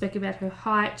 They spoke about her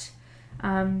height.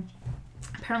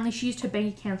 Apparently she used her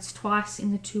bank accounts twice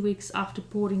in the 2 weeks after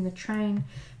boarding the train,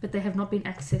 but they have not been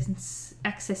accessed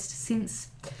since.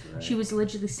 Right. She was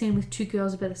allegedly seen with 2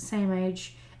 girls about the same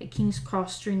age at King's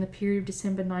Cross during the period of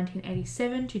December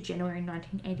 1987 to January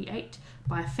 1988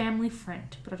 by a family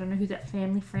friend, but I don't know who that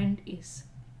family friend is.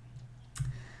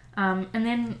 And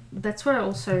then that's where I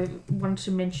also wanted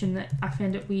to mention that I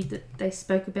found it weird that they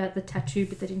spoke about the tattoo,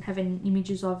 but they didn't have any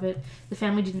images of it. The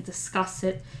family didn't discuss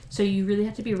it, so you really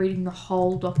had to be reading the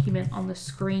whole document on the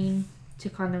screen to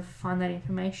kind of find that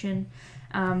information.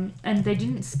 And they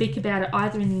didn't speak about it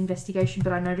either in the investigation,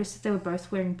 but I noticed that they were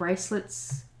both wearing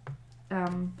bracelets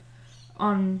in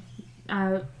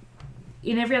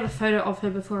every other photo of her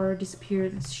before her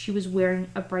disappearance. She was wearing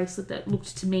a bracelet that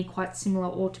looked to me quite similar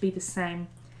or to be the same.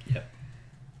 Yep.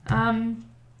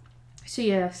 So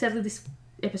yeah, sadly this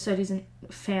episode isn't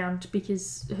found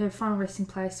because her final resting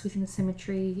place within the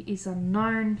cemetery is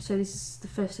unknown. So this is the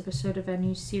first episode of our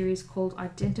new series called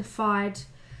Identified.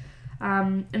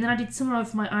 And then I did some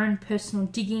of my own personal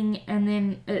digging, and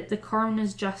then at the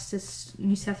Coroner's Justice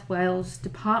New South Wales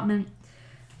Department,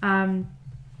 I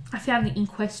found the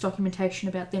inquest documentation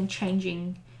about them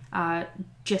changing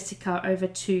Jessica over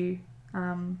to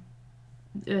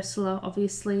Ursula,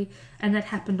 obviously, and that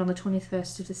happened on the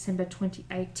 21st of December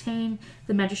 2018.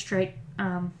 The magistrate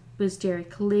was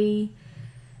Derek Lee.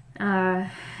 And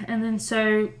then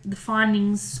so the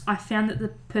findings, I found that the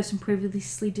person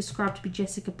previously described to be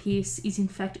Jessica Pearce is in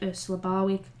fact Ursula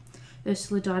Barwick.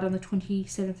 Ursula died on the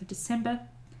 27th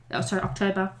of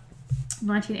October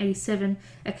 1987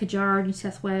 at Kajaro, New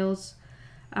South Wales.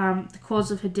 The cause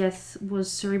of her death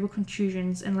was cerebral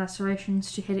contusions and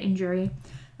lacerations to head injury,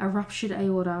 a ruptured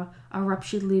aorta, a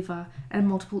ruptured liver, and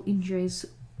multiple injuries,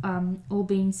 all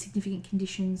being significant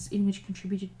conditions in which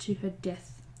contributed to her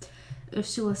death.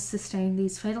 Ursula sustained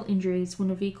these fatal injuries when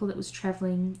a vehicle that was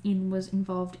travelling in was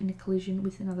involved in a collision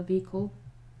with another vehicle.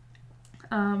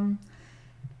 And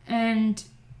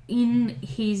in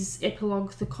his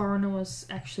epilogue, the coroner was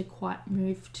actually quite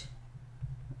moved,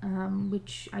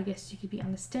 which I guess you could be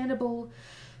understandable.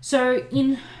 So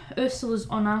in Ursula's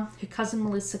honour, her cousin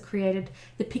Melissa created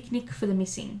the Picnic for the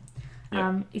Missing.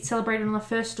 Yep. It's celebrated on the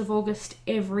 1st of August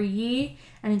every year,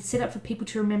 and it's set up for people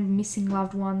to remember missing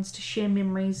loved ones, to share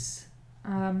memories.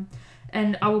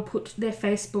 And I will put their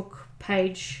Facebook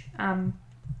page in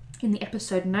the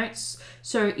episode notes.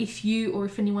 So if you or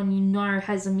if anyone you know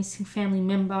has a missing family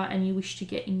member and you wish to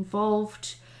get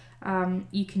involved,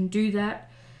 you can do that.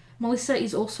 Melissa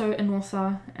is also an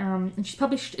author, and she's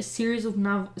published a series of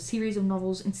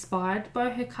novels inspired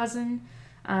by her cousin.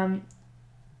 Her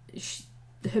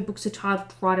books are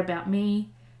titled Write About Me,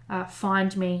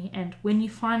 Find Me, and When You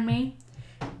Find Me.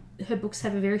 Her books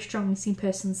have a very strong missing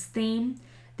persons theme.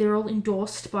 They're all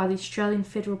endorsed by the Australian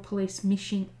Federal Police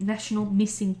National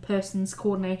Missing Persons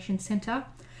Coordination Centre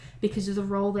because of the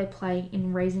role they play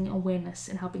in raising awareness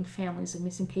and helping families of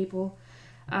missing people.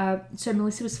 So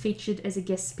Melissa was featured as a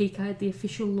guest speaker at the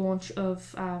official launch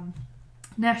of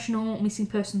National Missing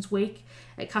Persons Week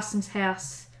at Customs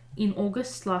House in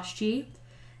August last year.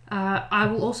 I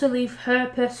will also leave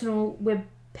her personal web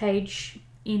page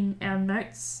in our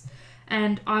notes.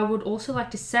 And I would also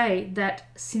like to say that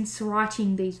since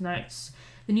writing these notes,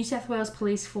 the New South Wales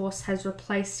Police Force has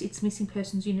replaced its missing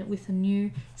persons unit with a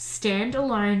new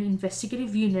standalone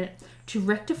investigative unit to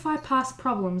rectify past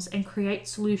problems and create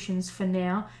solutions for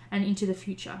now and into the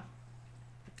future.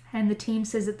 And the team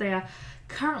says that they are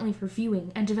currently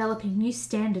reviewing and developing new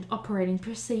standard operating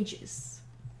procedures.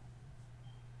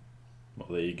 Well,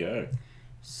 there you go.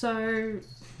 So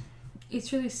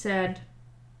it's really sad.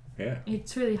 Yeah.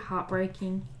 It's really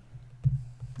heartbreaking.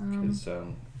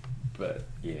 But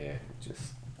yeah,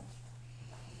 just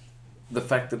the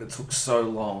fact that it took so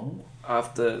long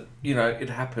after, it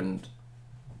happened,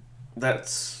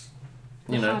 that's,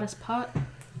 The hardest part.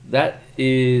 That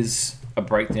is a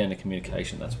breakdown in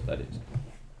communication, that's what that is.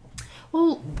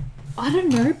 Well, I don't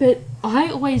know, but I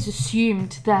always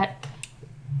assumed that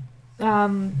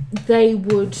they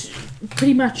would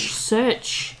pretty much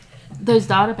search those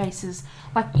databases.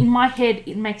 Like, in my head,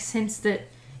 it makes sense that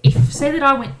if, say that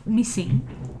I went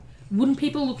missing, wouldn't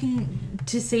people looking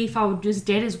to see if I was just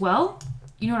dead as well?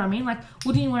 You know what I mean? Like,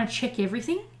 wouldn't you want to check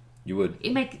everything? You would.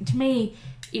 To me,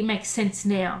 it makes sense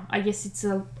now. I guess it's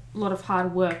a lot of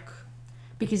hard work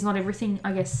because not everything,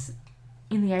 I guess,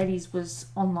 in the 80s was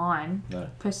online,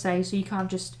 per se, so you can't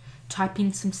just type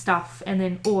in some stuff and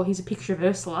then, here's a picture of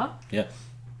Ursula. Yeah.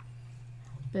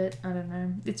 But, I don't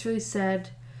know. It's really sad.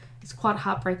 it's quite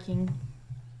heartbreaking.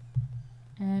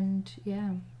 And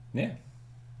yeah. Yeah.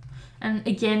 And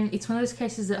again, it's one of those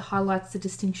cases that highlights the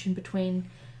distinction between,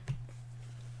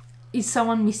 is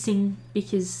someone missing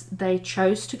because they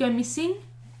chose to go missing,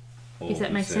 if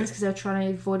that makes sense, because they're trying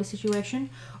to avoid a situation,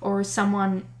 or is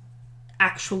someone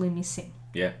actually missing?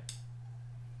 Yeah.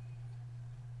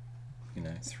 You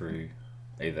know, through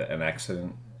either an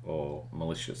accident or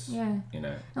malicious. Yeah. You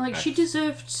know. And like, she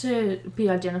deserved to be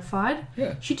identified.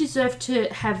 Yeah. She deserved to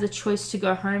have the choice to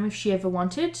go home if she ever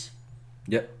wanted.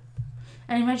 Yep.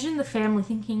 And imagine the family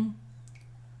thinking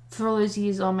for all those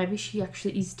years, oh, maybe she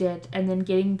actually is dead, and then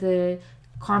getting the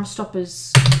Crime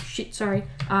Stoppers,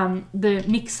 the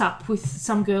mix-up with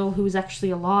some girl who was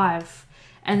actually alive,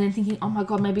 and then thinking, oh my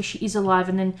God, maybe she is alive,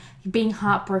 and then being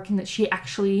heartbroken that she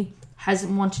actually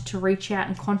hasn't wanted to reach out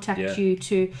and contact you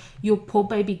to, your poor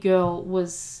baby girl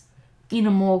was in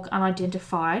a morgue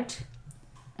unidentified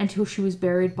until she was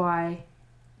buried by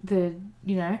the,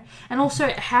 you know. And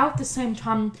also, how at the same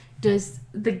time does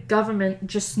the government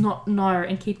just not know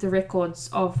and keep the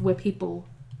records of where people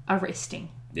are resting?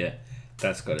 Yeah,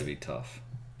 that's got to be tough.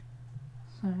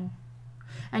 So,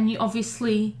 and you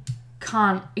obviously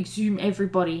can't exhume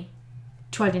everybody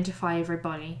to identify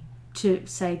everybody to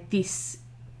say this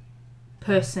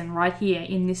person right here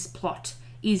in this plot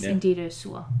is indeed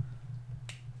Ursula.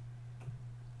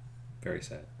 Very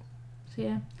sad. So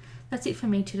yeah, that's it for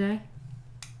me today.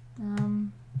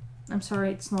 I'm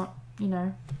sorry it's not, you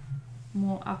know,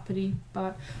 more uppity,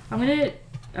 but I'm going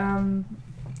to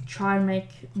try and make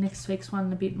next week's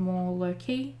one a bit more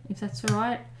low-key, if that's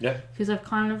alright. Yeah. Because I've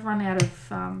kind of run out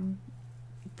of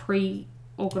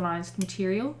pre-organised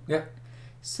material. Yeah.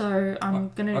 So I'm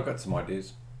going to... I've got some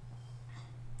ideas.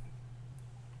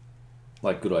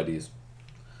 Like good ideas.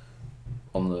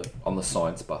 On the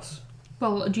science bus.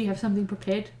 Well, do you have something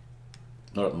prepared?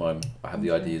 Not at the moment. I have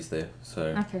the ideas there, so...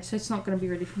 Okay, so it's not going to be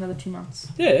ready for another 2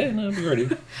 months. Yeah, no, I'll be ready.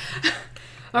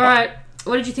 Alright,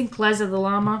 what did you think, Lazar the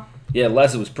llama? Yeah,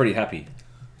 Lazar was pretty happy.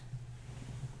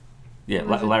 Yeah,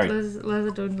 Larry.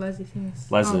 Lazar doing lazy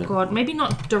things. Lazar. Oh God, maybe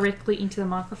not directly into the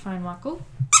microphone, Michael.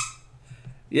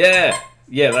 Yeah,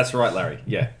 that's right, Larry.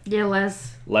 Yeah. Yeah,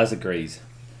 Laz agrees.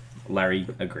 Larry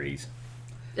agrees.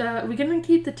 We're going to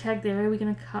keep the tag there. We're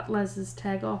going to cut Lazar's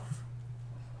tag off.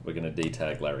 We're going to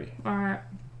detag Larry. Alright.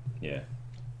 Yeah.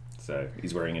 So,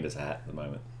 he's wearing it as a hat at the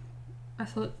moment. I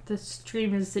thought the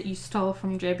streamers that you stole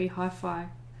from JB Hi-Fi.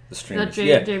 The streamers,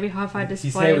 JB Hi-Fi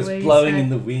display. His hair was blowing in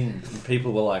the wind. And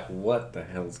people were like, what the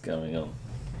hell's going on?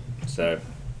 So,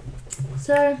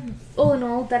 all in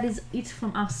all, that is it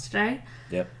from us today.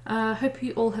 Yep. Hope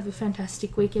you all have a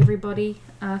fantastic week, everybody.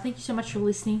 Thank you so much for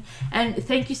listening. And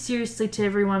thank you seriously to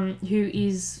everyone who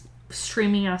is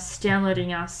streaming us,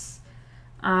 downloading us.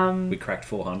 We cracked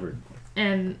 400.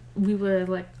 And we were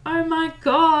like, oh my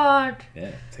God.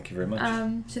 Yeah, thank you very much.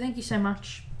 So thank you so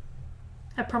much.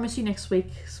 I promise you next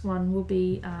week's one will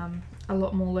be a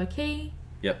lot more low-key.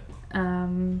 Yep.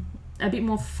 A bit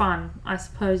more fun, I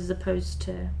suppose, as opposed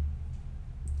to,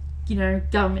 you know,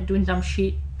 government doing dumb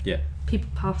shit. Yeah. People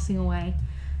passing away.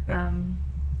 Yeah.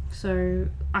 So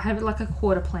I have it like a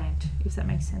quarter planned, if that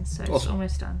makes sense. So Awesome. It's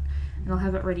almost done. And I'll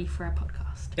have it ready for our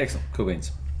podcast. Excellent. Cool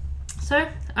beans. So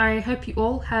I hope you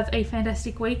all have a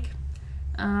fantastic week.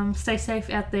 Stay safe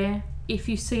out there. If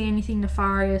you see anything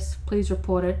nefarious, please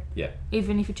report it. Yeah.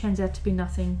 Even if it turns out to be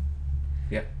nothing.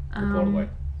 Yeah. Report away.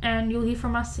 And you'll hear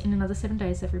from us in another 7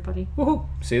 days, everybody. Woohoo.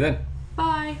 See you then.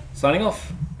 Bye. Signing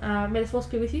off. May the force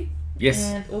be with you. Yes.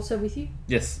 And also with you.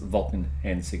 Yes. Vulcan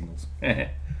hand signals.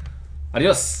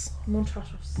 Adios.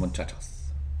 Muchachos. Muchachos.